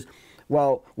disabilities.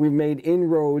 Well, we've made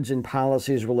inroads in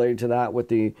policies related to that with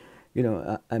the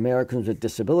Americans with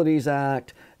Disabilities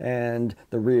Act and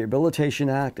the Rehabilitation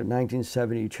Act of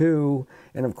 1972,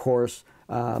 and of course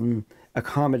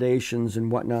accommodations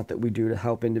and whatnot that we do to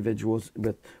help individuals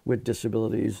with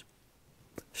disabilities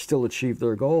still achieve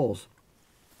their goals.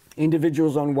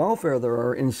 Individuals on welfare, there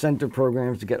are incentive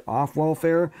programs to get off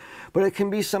welfare, but it can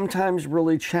be sometimes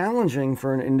really challenging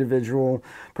for an individual,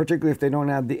 particularly if they don't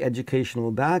have the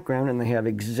educational background and they have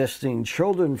existing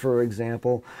children, for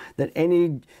example, that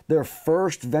their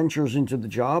first ventures into the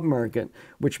job market,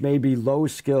 which may be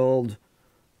low-skilled,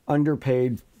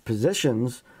 underpaid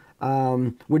positions,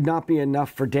 would not be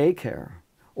enough for daycare,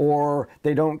 or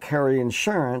they don't carry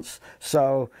insurance,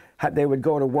 so they would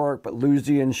go to work but lose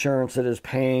the insurance that is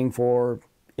paying for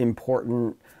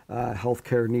important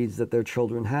healthcare needs that their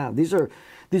children have. These are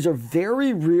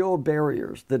very real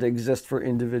barriers that exist for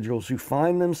individuals who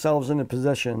find themselves in a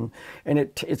position, and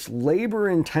it's labor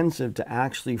intensive to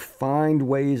actually find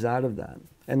ways out of that.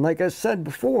 And like I said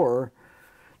before,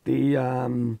 the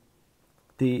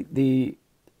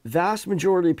vast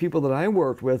majority of people that I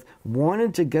worked with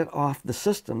wanted to get off the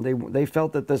system. They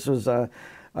felt that this was a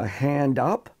hand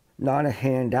up, not a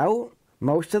handout,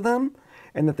 most of them,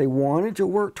 and that they wanted to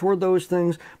work toward those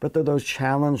things, but that those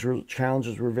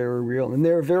challenges were very real, and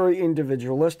they're very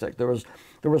individualistic. There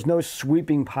was no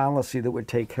sweeping policy that would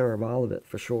take care of all of it,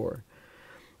 for sure.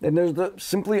 And there's the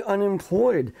simply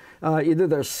unemployed. Either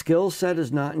their skill set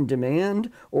is not in demand,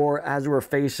 or as we're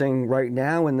facing right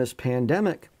now in this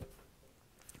pandemic,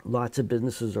 lots of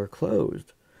businesses are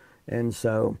closed. And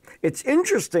so it's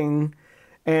interesting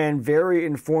and very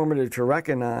informative to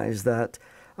recognize that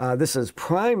this has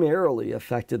primarily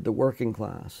affected the working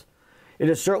class. It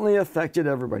has certainly affected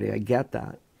everybody, I get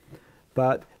that.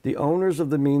 But the owners of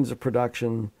the means of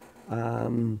production,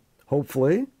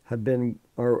 hopefully,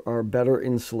 are better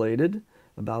insulated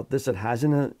about this. It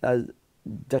hasn't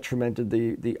detrimented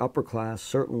the upper class,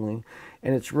 certainly.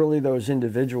 And it's really those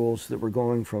individuals that were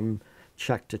going from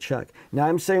check to check. Now,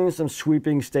 I'm saying some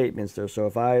sweeping statements there, so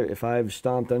if I've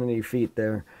stomped on any feet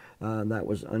there, that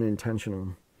was unintentional.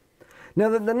 Now,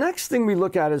 the next thing we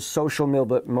look at is social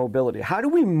mobility. How do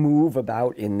we move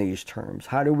about in these terms?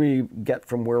 How do we get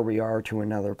from where we are to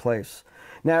another place?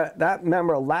 Now,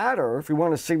 remember, a ladder, if we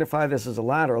want to signify this as a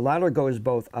ladder goes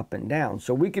both up and down.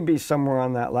 So we can be somewhere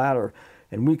on that ladder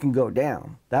and we can go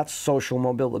down. That's social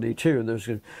mobility too.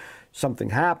 Something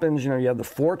happens, you have the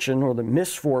fortune or the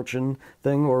misfortune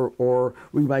thing, or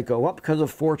we might go up because of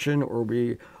fortune, or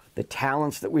the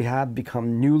talents that we have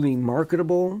become newly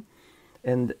marketable,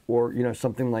 or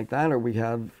something like that, or we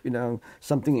have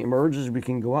something emerges, we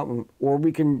can go up, or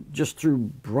we can just through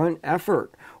brunt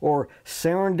effort or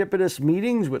serendipitous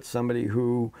meetings with someone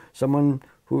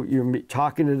who you're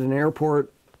talking at an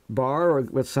airport bar or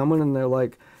with someone, and they're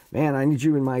like, man, I need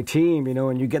you in my team,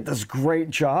 and you get this great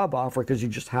job offer because you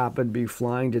just happen to be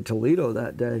flying to Toledo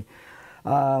that day.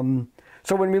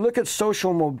 So when we look at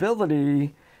social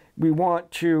mobility, we want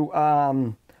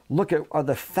to look at are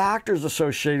the factors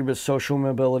associated with social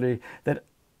mobility that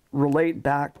relate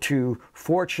back to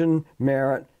fortune,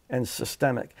 merit, and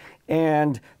systemic.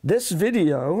 And this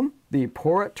video, the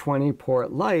Poor at 20, Poor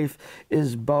at Life,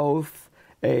 is both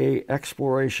a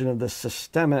exploration of the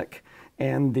systemic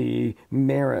and the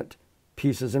merit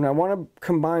pieces. And I want to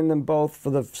combine them both for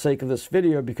the sake of this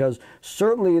video, because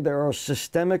certainly there are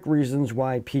systemic reasons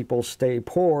why people stay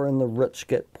poor and the rich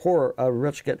get poor,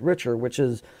 rich get richer,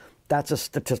 that's a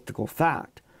statistical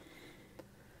fact.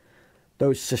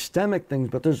 Those systemic things,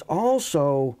 but there's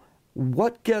also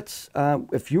what gets,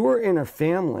 if you're in a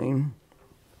family,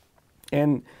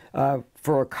 and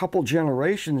for a couple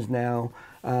generations now,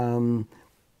 the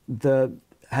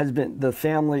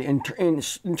family in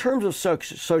terms of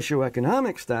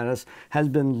socioeconomic status has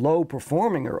been low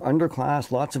performing or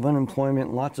underclass, lots of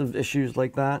unemployment, lots of issues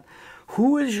like that.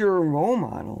 Who is your role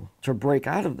model to break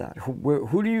out of that?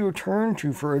 Who do you turn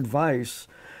to for advice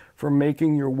for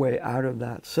making your way out of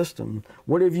that system?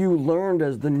 What have you learned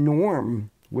as the norm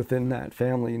within that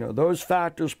family? You know, those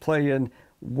factors play in,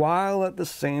 while at the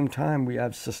same time we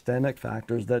have systemic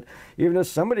factors that even if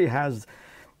somebody has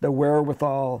the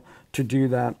wherewithal to do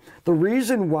that. The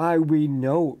reason why we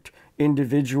note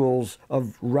individuals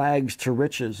of rags to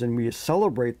riches and we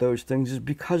celebrate those things is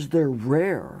because they're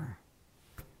rare.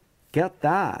 Get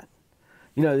that.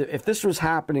 You know, if this was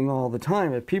happening all the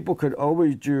time, if people could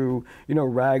always do, you know,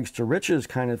 rags to riches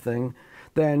kind of thing,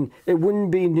 then it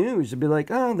wouldn't be news. It'd be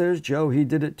like, oh, there's Joe, he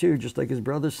did it too, just like his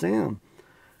brother Sam.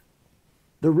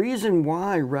 The reason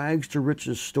why rags to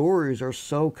riches stories are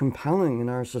so compelling in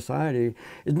our society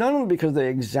is not only because they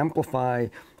exemplify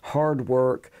hard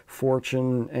work,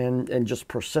 fortune, and just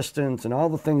persistence and all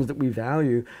the things that we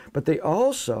value, but they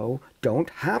also don't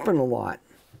happen a lot.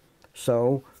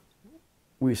 So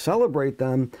we celebrate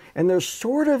them, and there's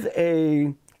sort of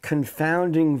a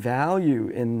confounding value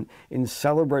in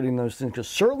celebrating those things, because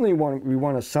certainly we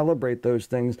want to celebrate those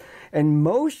things, and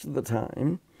most of the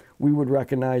time we would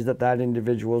recognize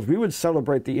that we would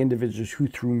celebrate the individuals who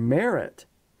through merit,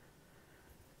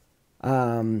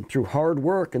 through hard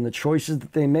work and the choices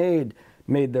that they made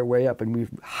their way up, and we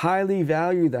highly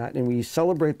value that, and we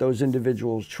celebrate those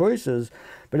individuals' choices.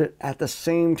 But at the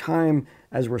same time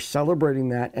as we're celebrating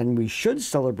that, and we should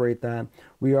celebrate that,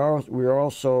 we are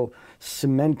also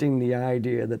cementing the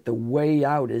idea that the way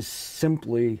out is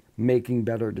simply making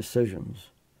better decisions,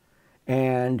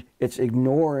 and it's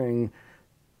ignoring.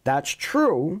 That's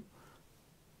true,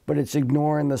 but it's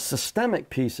ignoring the systemic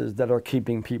pieces that are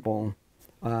keeping people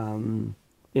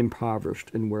impoverished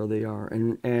in where they are.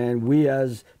 And we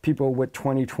as people with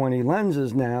 2020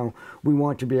 lenses now, we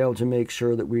want to be able to make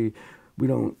sure that we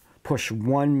don't push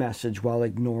one message while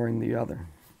ignoring the other.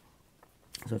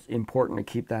 So it's important to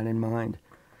keep that in mind.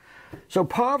 So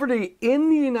poverty in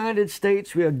the United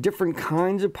States, we have different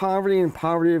kinds of poverty, and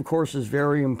poverty, of course, is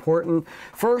very important.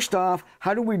 First off,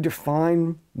 how do we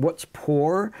define what's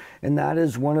poor? And that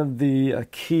is one of the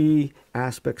key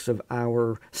aspects of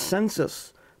our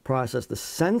census process. The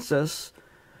census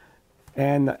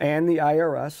and the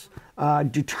IRS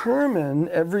determine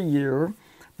every year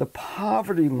the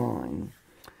poverty line.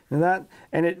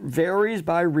 And it varies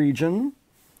by region.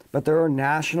 But there are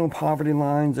national poverty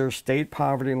lines, there are state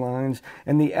poverty lines,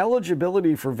 and the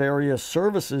eligibility for various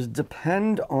services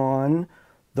depend on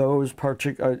those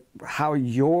particular, how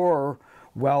your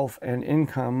wealth and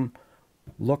income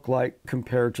look like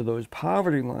compared to those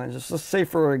poverty lines. Let's say,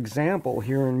 for example,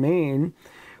 here in Maine,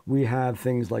 we have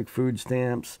things like food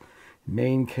stamps,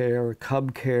 Maine Care,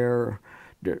 Cub Care,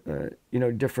 you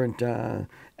know, different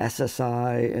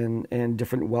SSI and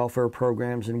different welfare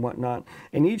programs and whatnot.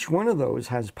 And each one of those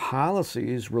has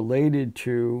policies related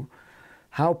to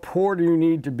how poor do you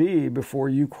need to be before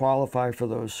you qualify for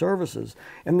those services.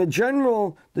 And the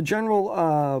general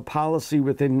policy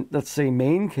within, let's say,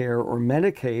 Maine Care or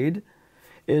Medicaid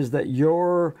is that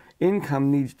your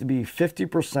income needs to be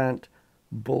 50%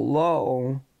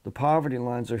 below the poverty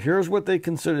line. So here's what they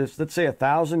consider. If, let's say,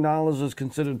 $1,000 is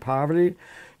considered poverty,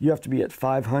 you have to be at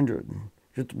 $500. You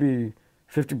have to be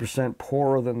 50%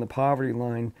 poorer than the poverty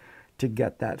line to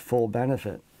get that full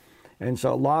benefit. And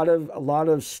so a lot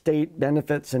of state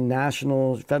benefits and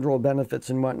national, federal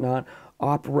benefits and whatnot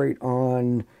operate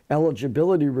on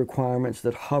eligibility requirements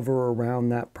that hover around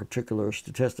that particular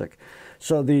statistic.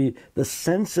 So the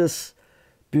Census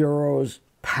Bureau's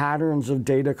patterns of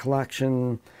data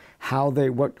collection,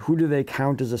 who do they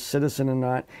count as a citizen or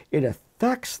not, it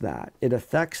affects that. It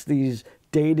affects these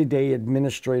day-to-day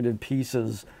administrative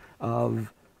pieces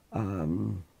of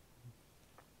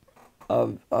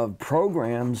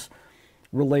programs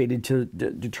related to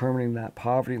determining that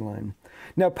poverty line.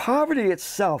 Now, poverty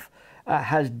itself,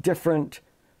 has different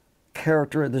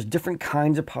character. There's different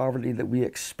kinds of poverty that we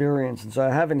experience. And so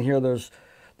I have in here,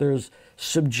 there's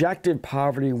subjective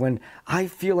poverty when I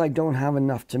feel I don't have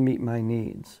enough to meet my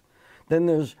needs. Then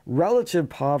there's relative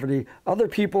poverty. Other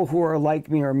people who are like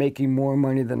me are making more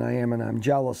money than I am, and I'm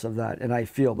jealous of that, and I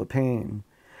feel the pain.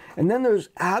 And then there's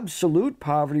absolute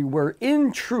poverty where,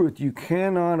 in truth, you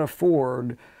cannot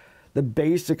afford the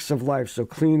basics of life. So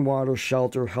clean water,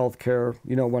 shelter, healthcare,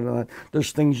 whatnot.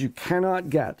 There's things you cannot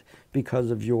get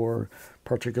because of your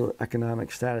particular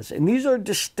economic status. And these are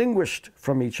distinguished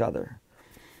from each other.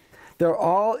 They're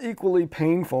all equally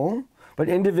painful, but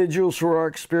individuals who are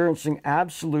experiencing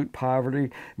absolute poverty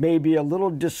may be a little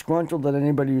disgruntled at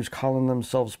anybody who's calling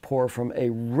themselves poor from a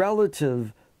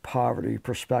relative poverty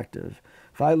perspective.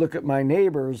 If I look at my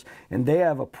neighbors and they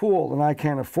have a pool and I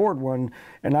can't afford one,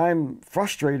 and I'm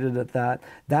frustrated at that,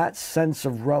 that sense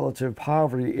of relative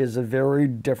poverty is a very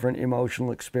different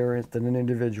emotional experience than an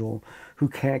individual who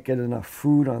can't get enough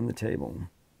food on the table.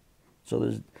 So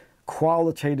there's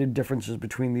qualitative differences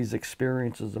between these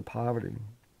experiences of poverty.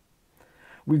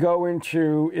 We go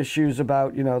into issues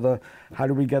about, how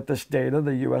do we get this data,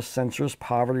 the U.S. Census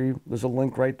poverty. There's a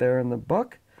link right there in the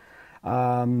book.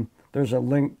 There's a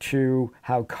link to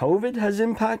how COVID has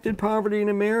impacted poverty in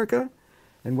America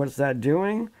and what's that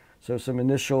doing. So some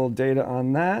initial data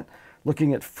on that.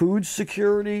 Looking at food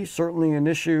security, certainly an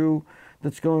issue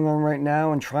that's going on right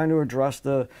now, and trying to address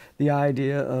the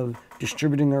idea of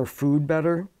distributing our food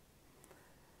better.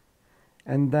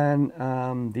 And then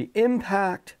the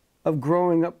impact of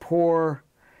growing up poor.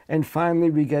 And finally,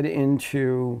 we get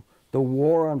into the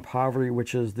war on poverty,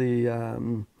 which is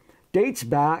the dates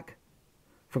back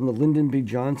from the Lyndon B.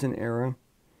 Johnson era,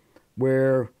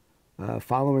 where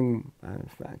following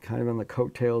kind of on the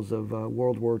coattails of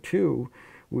World War II,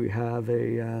 we have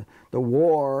the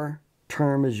war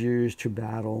term is used to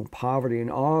battle poverty,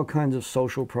 and all kinds of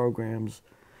social programs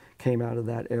came out of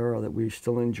that era that we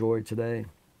still enjoy today.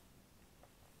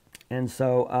 And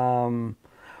so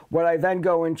what I then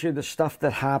go into, the stuff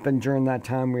that happened during that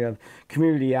time, we have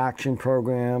community action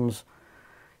programs,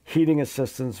 heating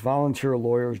assistance, volunteer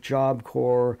lawyers, Job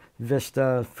Corps,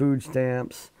 VISTA, food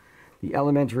stamps, the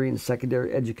Elementary and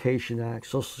Secondary Education Act,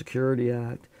 Social Security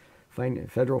Act,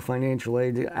 federal financial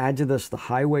aid. Add to this the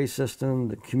highway system,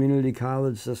 the community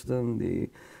college system, the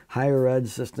higher ed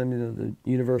system, the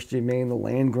University of Maine, the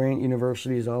land grant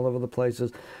universities all over the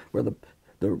places where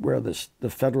the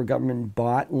federal government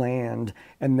bought land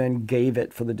and then gave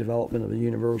it for the development of a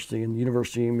university. And the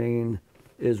University of Maine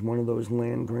is one of those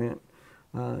land grant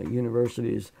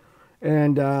universities.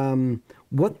 And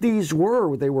what these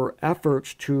were, they were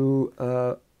efforts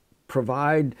to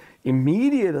provide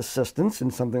immediate assistance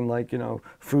in something like,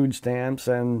 food stamps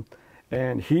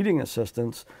and heating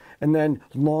assistance, and then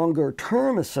longer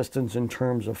term assistance in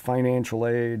terms of financial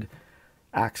aid,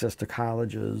 access to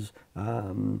colleges,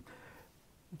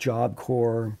 Job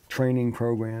Corps, training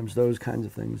programs, those kinds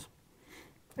of things.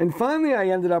 And finally, I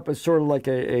ended up as sort of like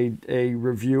a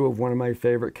review of one of my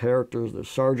favorite characters, the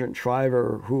Sergeant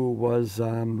Shriver, who was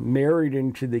married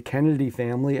into the Kennedy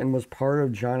family and was part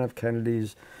of John F.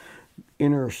 Kennedy's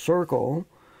inner circle.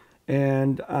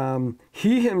 And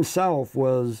he himself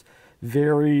was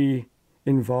very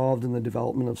involved in the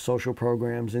development of social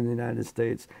programs in the United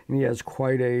States, and he has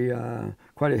quite a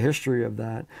history of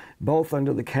that, both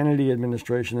under the Kennedy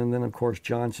administration, and then of course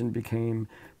Johnson became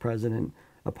president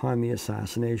upon the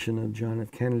assassination of John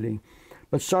F. Kennedy.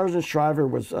 But Sergeant Shriver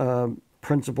was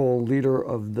principal leader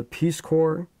of the Peace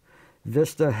Corps,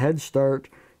 VISTA, Head Start,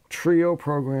 TRIO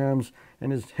programs,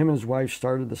 and him and his wife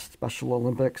started the Special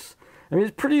Olympics. I mean,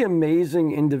 he's a pretty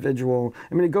amazing individual.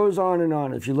 I mean, it goes on and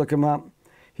on. If you look him up,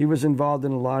 he was involved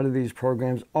in a lot of these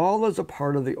programs, all as a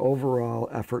part of the overall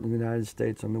effort in the United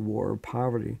States on the war of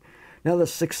poverty. Now, the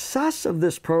success of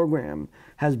this program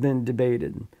has been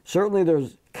debated. Certainly,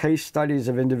 there's case studies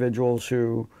of individuals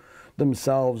who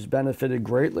themselves benefited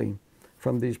greatly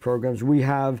from these programs. We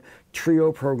have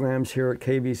TRIO programs here at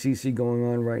KVCC going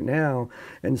on right now,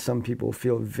 and some people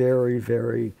feel very,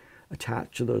 very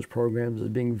attached to those programs as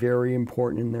being very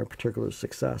important in their particular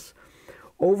success.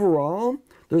 Overall,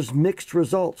 there's mixed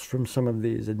results from some of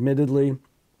these. Admittedly,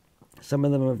 some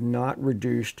of them have not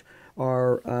reduced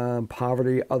our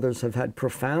poverty. Others have had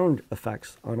profound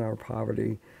effects on our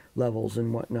poverty levels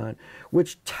and whatnot,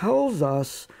 which tells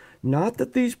us not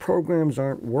that these programs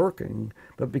aren't working,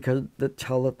 but because that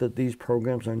tell us that these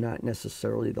programs are not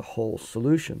necessarily the whole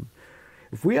solution.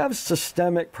 If we have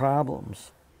systemic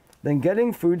problems, then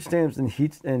getting food stamps and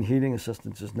heating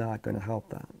assistance is not going to help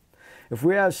that. If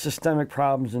we have systemic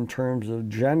problems in terms of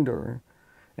gender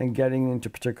and getting into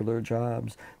particular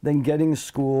jobs, then getting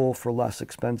school for less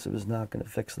expensive is not going to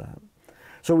fix that.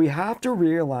 So we have to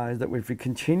realize that if we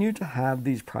continue to have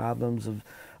these problems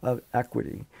of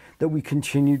equity, that we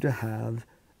continue to have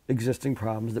existing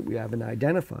problems that we haven't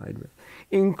identified with,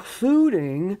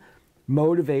 including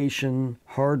motivation,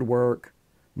 hard work,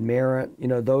 merit,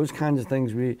 those kinds of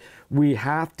things. We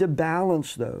have to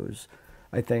balance those.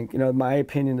 I think, my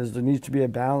opinion is there needs to be a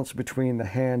balance between the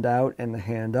handout and the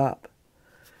hand up.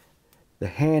 The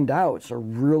handouts are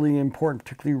really important,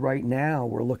 particularly right now.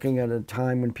 We're looking at a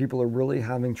time when people are really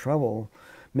having trouble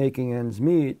making ends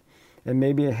meet, and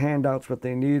maybe a handout's what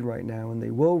they need right now, and they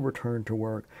will return to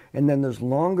work. And then there's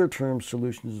longer term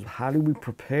solutions of how do we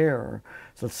prepare,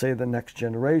 so let's say the next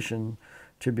generation,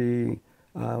 to be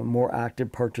more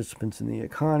active participants in the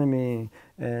economy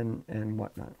and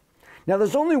whatnot. Now,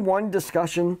 there's only one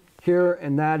discussion here,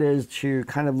 and that is to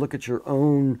kind of look at your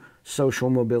own social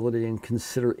mobility and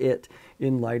consider it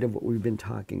in light of what we've been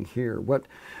talking here.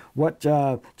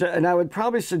 And I would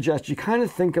probably suggest you kind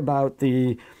of think about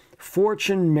the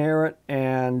fortune, merit,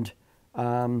 and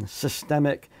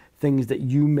systemic things that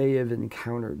you may have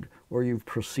encountered or you've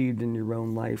perceived in your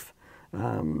own life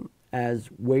as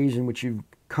ways in which you've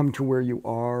come to where you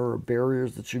are, or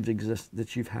barriers that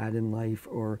you've had in life,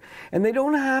 and they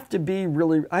don't have to be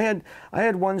really. I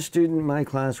had one student in my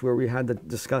class where we had the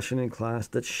discussion in class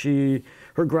that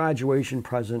her graduation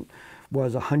present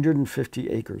was 150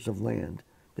 acres of land.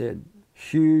 They had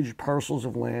huge parcels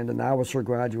of land, and that was her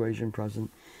graduation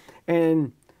present.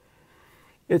 And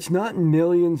it's not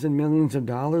millions and millions of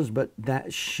dollars, but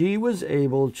that she was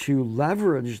able to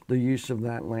leverage the use of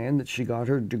that land, that she got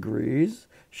her degrees,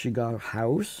 she got a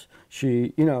house.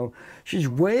 She's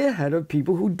way ahead of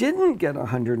people who didn't get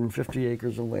 150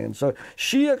 acres of land. So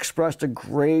she expressed a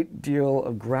great deal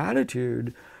of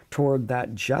gratitude toward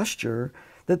that gesture,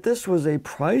 that this was a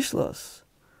priceless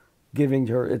giving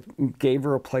to her. It gave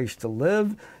her a place to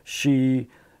live. She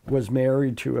was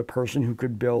married to a person who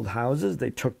could build houses. They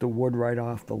took the wood right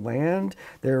off the land.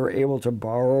 They were able to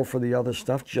borrow for the other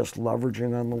stuff, just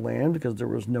leveraging on the land because there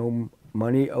was no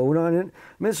money owed on it. I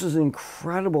mean, this is an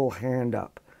incredible hand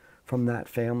up from that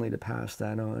family to pass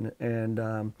that on,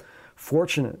 and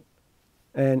fortunate.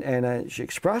 And she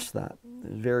expressed that.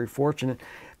 It was very fortunate.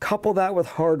 Couple that with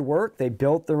hard work. They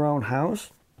built their own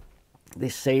house. They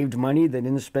saved money. They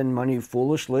didn't spend money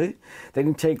foolishly. They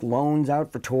didn't take loans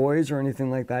out for toys or anything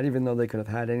like that, even though they could have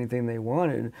had anything they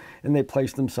wanted. And they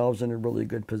placed themselves in a really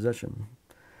good position.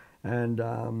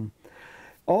 And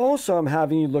also, I'm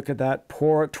having you look at that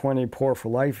Poor at 20, Poor for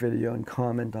Life video and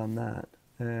comment on that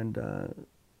and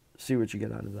see what you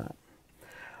get out of that.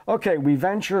 Okay, we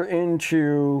venture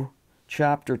into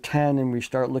chapter 10 and we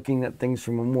start looking at things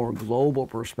from a more global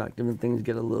perspective, and things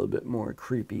get a little bit more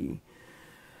creepy.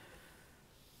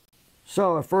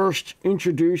 So I first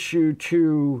introduce you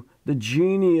to the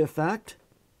Gini effect,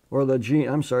 or the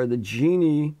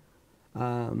Gini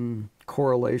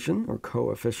correlation or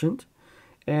coefficient,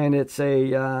 and it's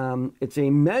a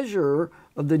measure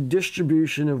of the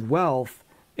distribution of wealth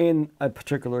in a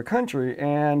particular country.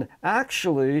 And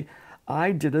actually,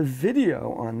 I did a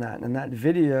video on that, and that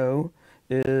video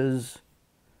is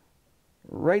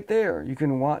right there. You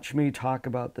can watch me talk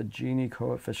about the Gini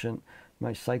coefficient,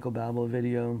 my psychobabble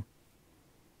video.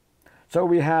 So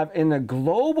we have, in a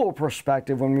global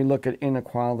perspective, when we look at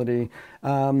inequality,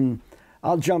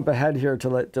 I'll jump ahead here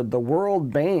to the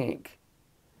World Bank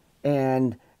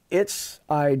and its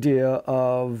idea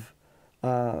of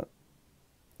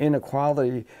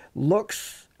inequality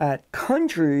looks at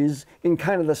countries in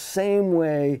kind of the same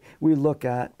way we look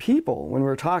at people. When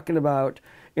we're talking about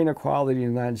inequality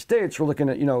in the United States, we're looking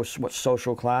at, what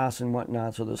social class and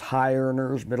whatnot. So there's high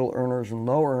earners, middle earners, and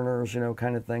low earners,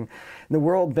 kind of thing. And the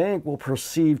World Bank will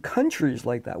perceive countries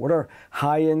like that. What are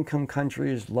high income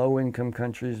countries, low income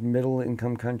countries, middle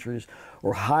income countries,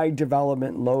 or high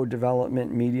development, low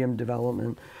development, medium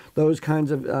development? Those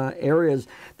kinds of areas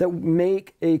that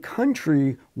make a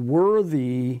country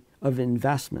worthy of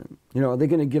investment. Are they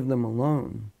going to give them a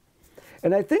loan?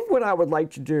 And I think what I would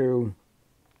like to do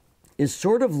is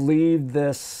sort of leave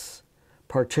this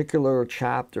particular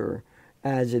chapter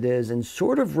as it is and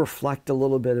sort of reflect a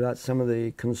little bit about some of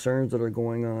the concerns that are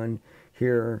going on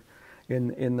here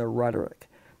in the rhetoric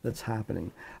that's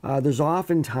happening. There's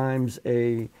oftentimes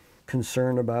a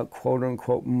concern about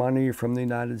quote-unquote money from the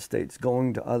United States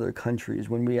going to other countries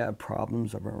when we have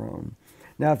problems of our own.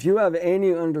 Now, if you have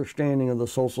any understanding of the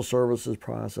social services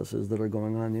processes that are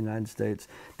going on in the United States,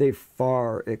 they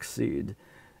far exceed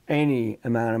any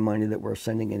amount of money that we're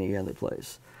sending any other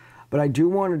place. But I do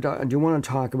want to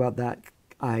talk about that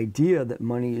idea that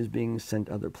money is being sent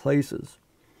other places.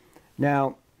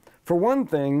 Now, for one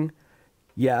thing,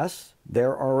 yes,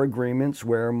 there are agreements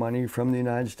where money from the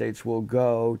United States will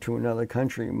go to another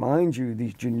country. Mind you,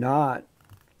 these do not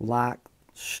lack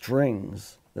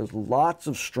strings. There's lots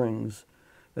of strings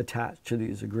attached to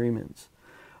these agreements.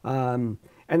 And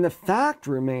the fact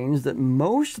remains that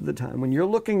most of the time, when you're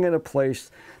looking at a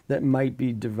place that might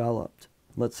be developed,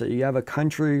 let's say you have a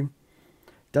country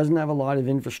doesn't have a lot of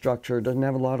infrastructure, doesn't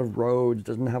have a lot of roads,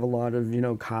 doesn't have a lot of,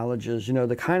 colleges,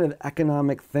 the kind of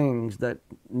economic things that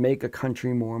make a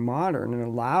country more modern and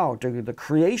allow the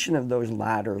creation of those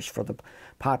ladders for the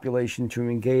population to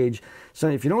engage. So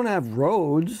if you don't have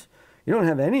roads, you don't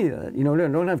have any of that, you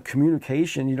don't have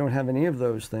communication, you don't have any of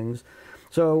those things.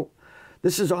 So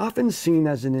this is often seen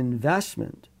as an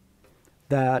investment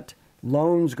that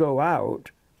loans go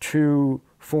out to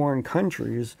foreign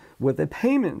countries with a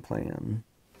payment plan.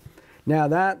 Now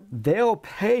that they'll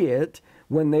pay it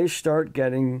when they start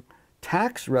getting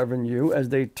tax revenue as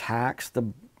they tax the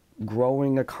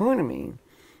growing economy.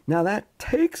 Now that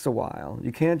takes a while.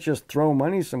 You can't just throw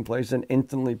money someplace and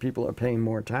instantly people are paying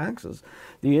more taxes.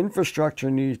 The infrastructure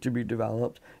needs to be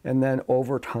developed, and then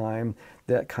over time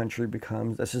that country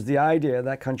becomes, this is the idea,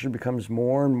 that country becomes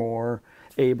more and more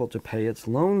able to pay its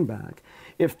loan back.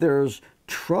 If there's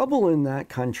trouble in that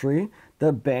country,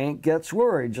 the bank gets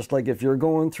worried. Just like if you're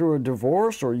going through a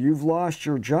divorce or you've lost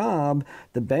your job,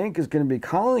 the bank is going to be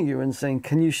calling you and saying,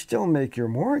 can you still make your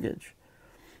mortgage?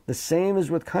 The same is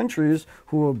with countries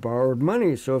who have borrowed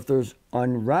money. So if there's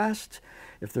unrest,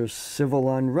 if there's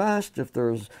civil unrest, if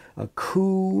there's a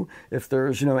coup, if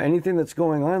there's, anything that's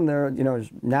going on there,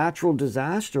 natural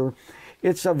disaster,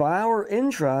 it's of our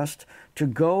interest to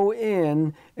go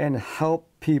in and help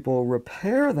people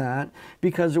repair that,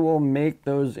 because it will make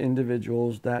those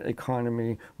individuals, that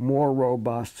economy, more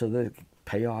robust so they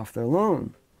pay off their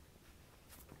loan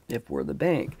if we're the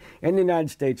bank. And the United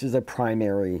States is a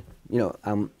primary,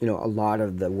 a lot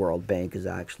of the World Bank is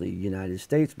actually United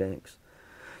States banks.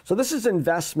 So this is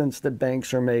investments that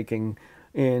banks are making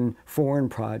in foreign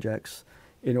projects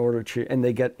in order to, and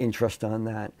they get interest on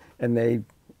that, and they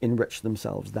enrich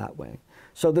themselves that way.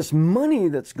 So this money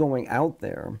that's going out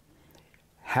there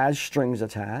has strings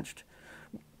attached.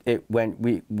 When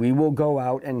we will go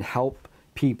out and help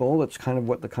people. That's kind of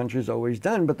what the country's always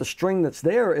done. But the string that's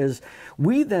there is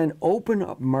we then open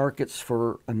up markets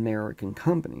for American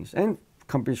companies and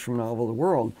companies from all over the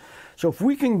world. So if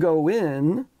we can go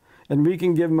in and we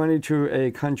can give money to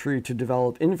a country to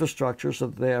develop infrastructure so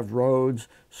that they have roads,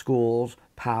 schools,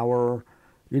 power,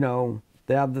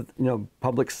 they have the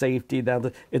public safety,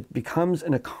 it becomes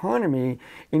an economy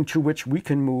into which we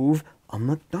can move a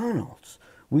McDonald's.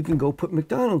 We can go put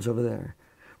McDonald's over there.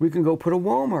 We can go put a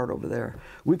Walmart over there.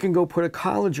 We can go put a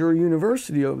college or a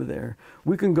university over there.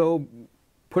 We can go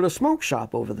put a smoke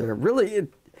shop over there. Really,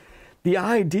 the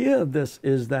idea of this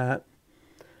is that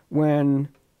when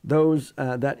those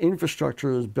that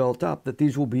infrastructure is built up, that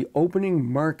these will be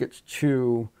opening markets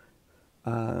to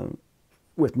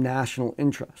with national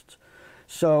interests.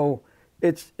 So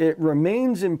it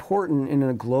remains important in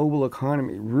a global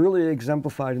economy, really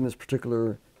exemplified in this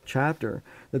particular chapter,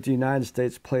 that the United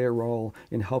States play a role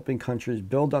in helping countries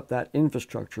build up that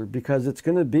infrastructure, because it's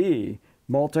going to be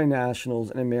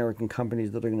multinationals and American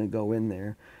companies that are going to go in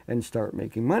there and start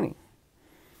making money.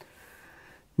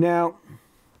 Now,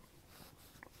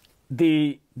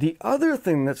 the other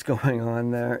thing that's going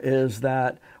on there is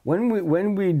that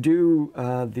when we do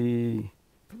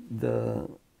the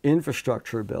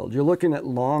infrastructure build, you're looking at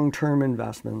long-term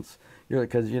investments.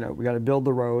 Because we got to build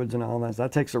the roads and all that. So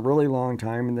that takes a really long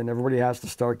time, and then everybody has to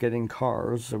start getting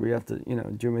cars. So we have to,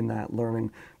 doing that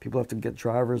learning. People have to get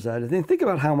driver's ed. And think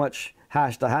about how much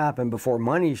has to happen before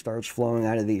money starts flowing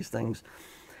out of these things.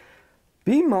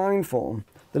 Be mindful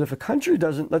that if a country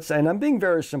doesn't, let's say, and I'm being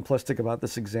very simplistic about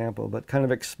this example, but kind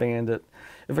of expand it.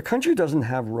 If a country doesn't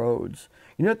have roads,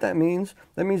 you know what that means?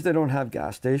 That means they don't have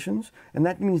gas stations, and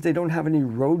that means they don't have any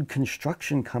road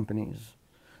construction companies.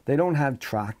 They don't have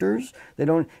tractors.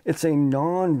 It's a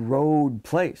non-road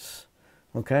place.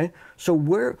 Okay? So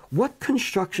what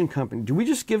construction company? Do we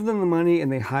just give them the money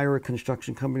and they hire a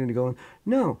construction company to go in?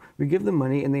 No, we give them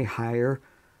money and they hire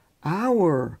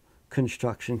our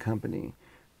construction company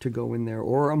to go in there,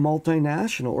 or a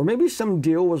multinational, or maybe some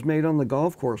deal was made on the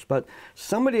golf course, but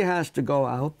somebody has to go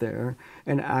out there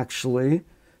and actually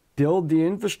build the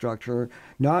infrastructure.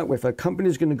 Not if a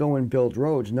company's going to go and build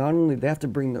roads, not only they have to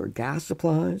bring their gas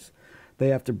supplies, they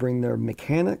have to bring their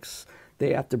mechanics,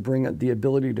 they have to bring the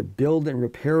ability to build and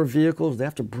repair vehicles, they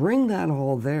have to bring that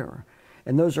all there.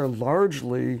 And those are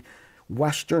largely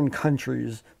Western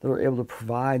countries that are able to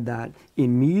provide that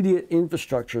immediate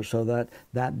infrastructure so that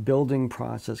that building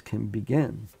process can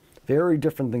begin. Very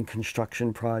different than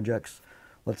construction projects,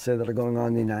 let's say, that are going on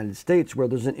in the United States, where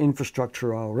there's an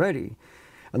infrastructure already.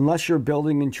 Unless you're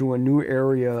building into a new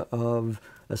area of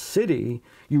a city,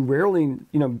 you rarely,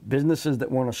 businesses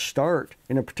that want to start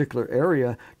in a particular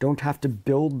area don't have to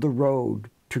build the road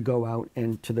to go out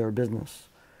into their business.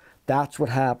 That's what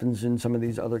happens in some of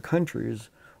these other countries,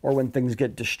 or when things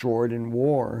get destroyed in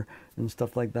war and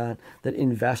stuff like that, that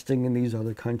investing in these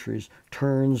other countries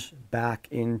turns back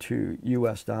into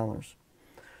US dollars.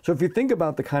 So if you think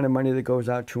about the kind of money that goes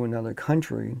out to another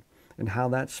country and how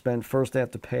that's spent, first they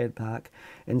have to pay it back.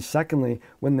 And secondly,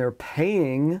 when they're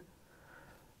paying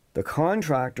the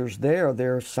contractors there,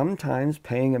 they're sometimes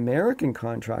paying American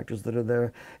contractors that are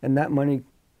there, and that money,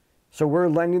 so we're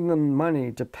lending them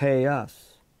money to pay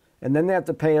us. And then they have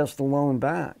to pay us the loan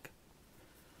back.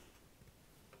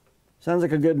 Sounds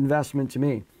like a good investment to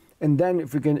me. And then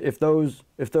if those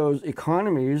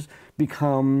economies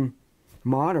become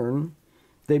modern,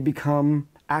 they become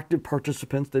active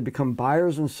participants, they become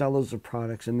buyers and sellers of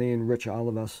products, and they enrich all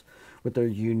of us with their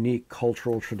unique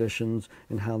cultural traditions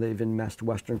and how they've enmeshed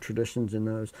Western traditions in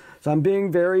those. So I'm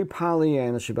being very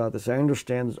Pollyannish about this. I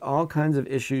understand there's all kinds of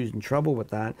issues and trouble with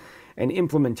that, and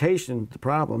implementation, the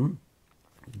problem,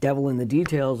 devil in the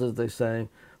details, as they say,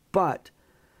 but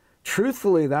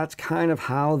truthfully, that's kind of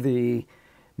how the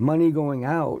money going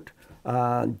out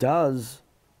does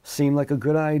seem like a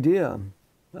good idea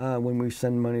when we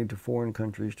send money to foreign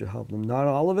countries to help them. Not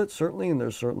all of it, certainly, and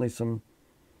there's certainly some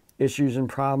issues and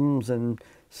problems and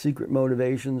secret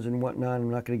motivations and whatnot.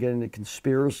 I'm not going to get into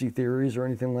conspiracy theories or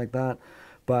anything like that,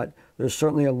 but there's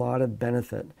certainly a lot of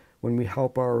benefit when we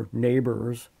help our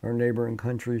neighbors, our neighboring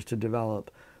countries to develop.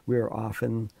 We are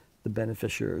often the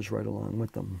beneficiaries right along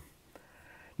with them.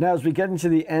 Now, as we get into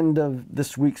the end of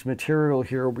this week's material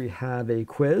here, we have a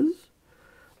quiz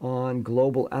on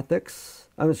global ethics.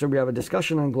 So we have a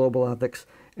discussion on global ethics,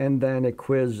 and then a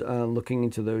quiz looking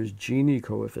into those Gini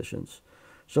coefficients.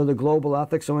 So the global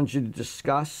ethics, I want you to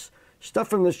discuss stuff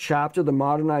from this chapter, the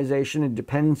modernization and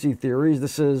dependency theories.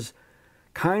 This is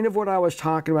kind of what I was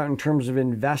talking about in terms of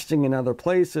investing in other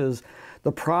places.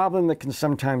 The problem that can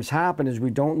sometimes happen is we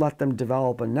don't let them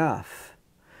develop enough,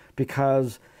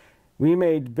 because we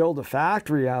may build a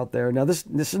factory out there. Now, this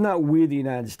is not we, the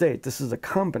United States. This is a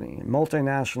company, a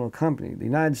multinational company. The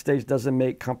United States doesn't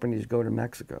make companies go to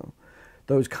Mexico.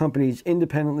 Those companies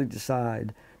independently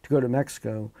decide to go to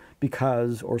Mexico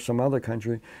because, or some other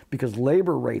country, because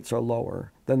labor rates are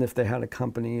lower than if they had a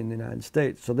company in the United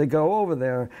States. So they go over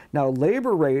there. Now,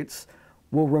 labor rates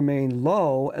will remain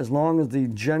low as long as the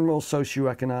general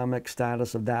socioeconomic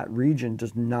status of that region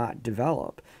does not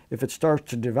develop. If it starts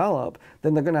to develop,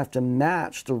 then they're going to have to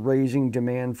match the raising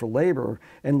demand for labor,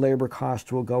 and labor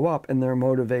costs will go up, and their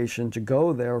motivation to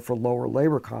go there for lower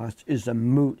labor costs is a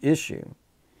moot issue.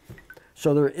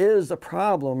 So there is a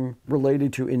problem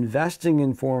related to investing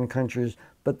in foreign countries,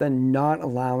 but then not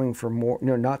allowing for more,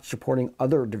 not supporting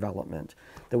other development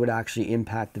that would actually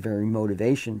impact the very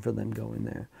motivation for them going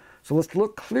there. So let's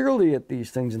look clearly at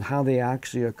these things and how they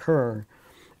actually occur,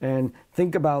 and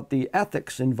think about the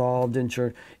ethics involved in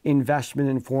investment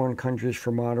in foreign countries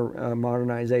for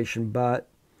modernization, but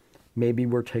maybe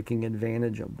we're taking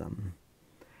advantage of them.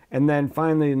 And then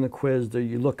finally in the quiz,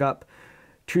 you look up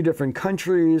two different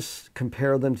countries,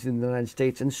 compare them to the United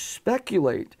States, and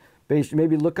speculate,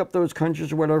 maybe look up those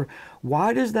countries or whatever.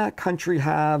 Why does that country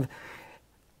have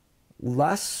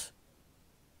less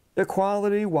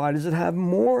equality? Why does it have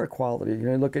more equality?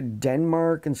 Look at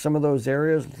Denmark and some of those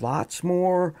areas, lots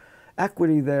more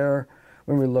equity there.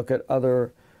 When we look at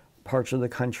other parts of the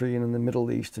country and in the Middle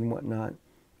East and whatnot,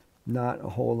 not a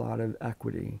whole lot of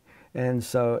equity. And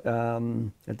so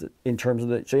in terms of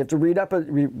so you have to read up,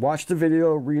 watch the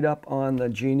video, read up on the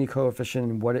Gini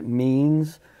coefficient and what it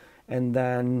means, and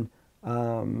then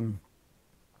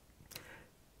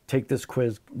take this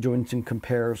quiz doing some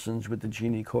comparisons with the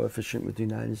Gini coefficient with the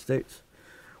United States,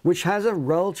 which has a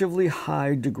relatively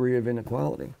high degree of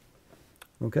inequality.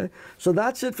 Okay, so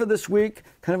that's it for this week.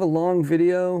 Kind of a long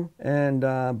video, and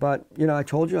but I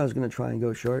told you I was going to try and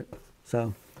go short.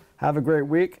 So have a great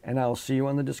week, and I'll see you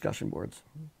on the discussion boards.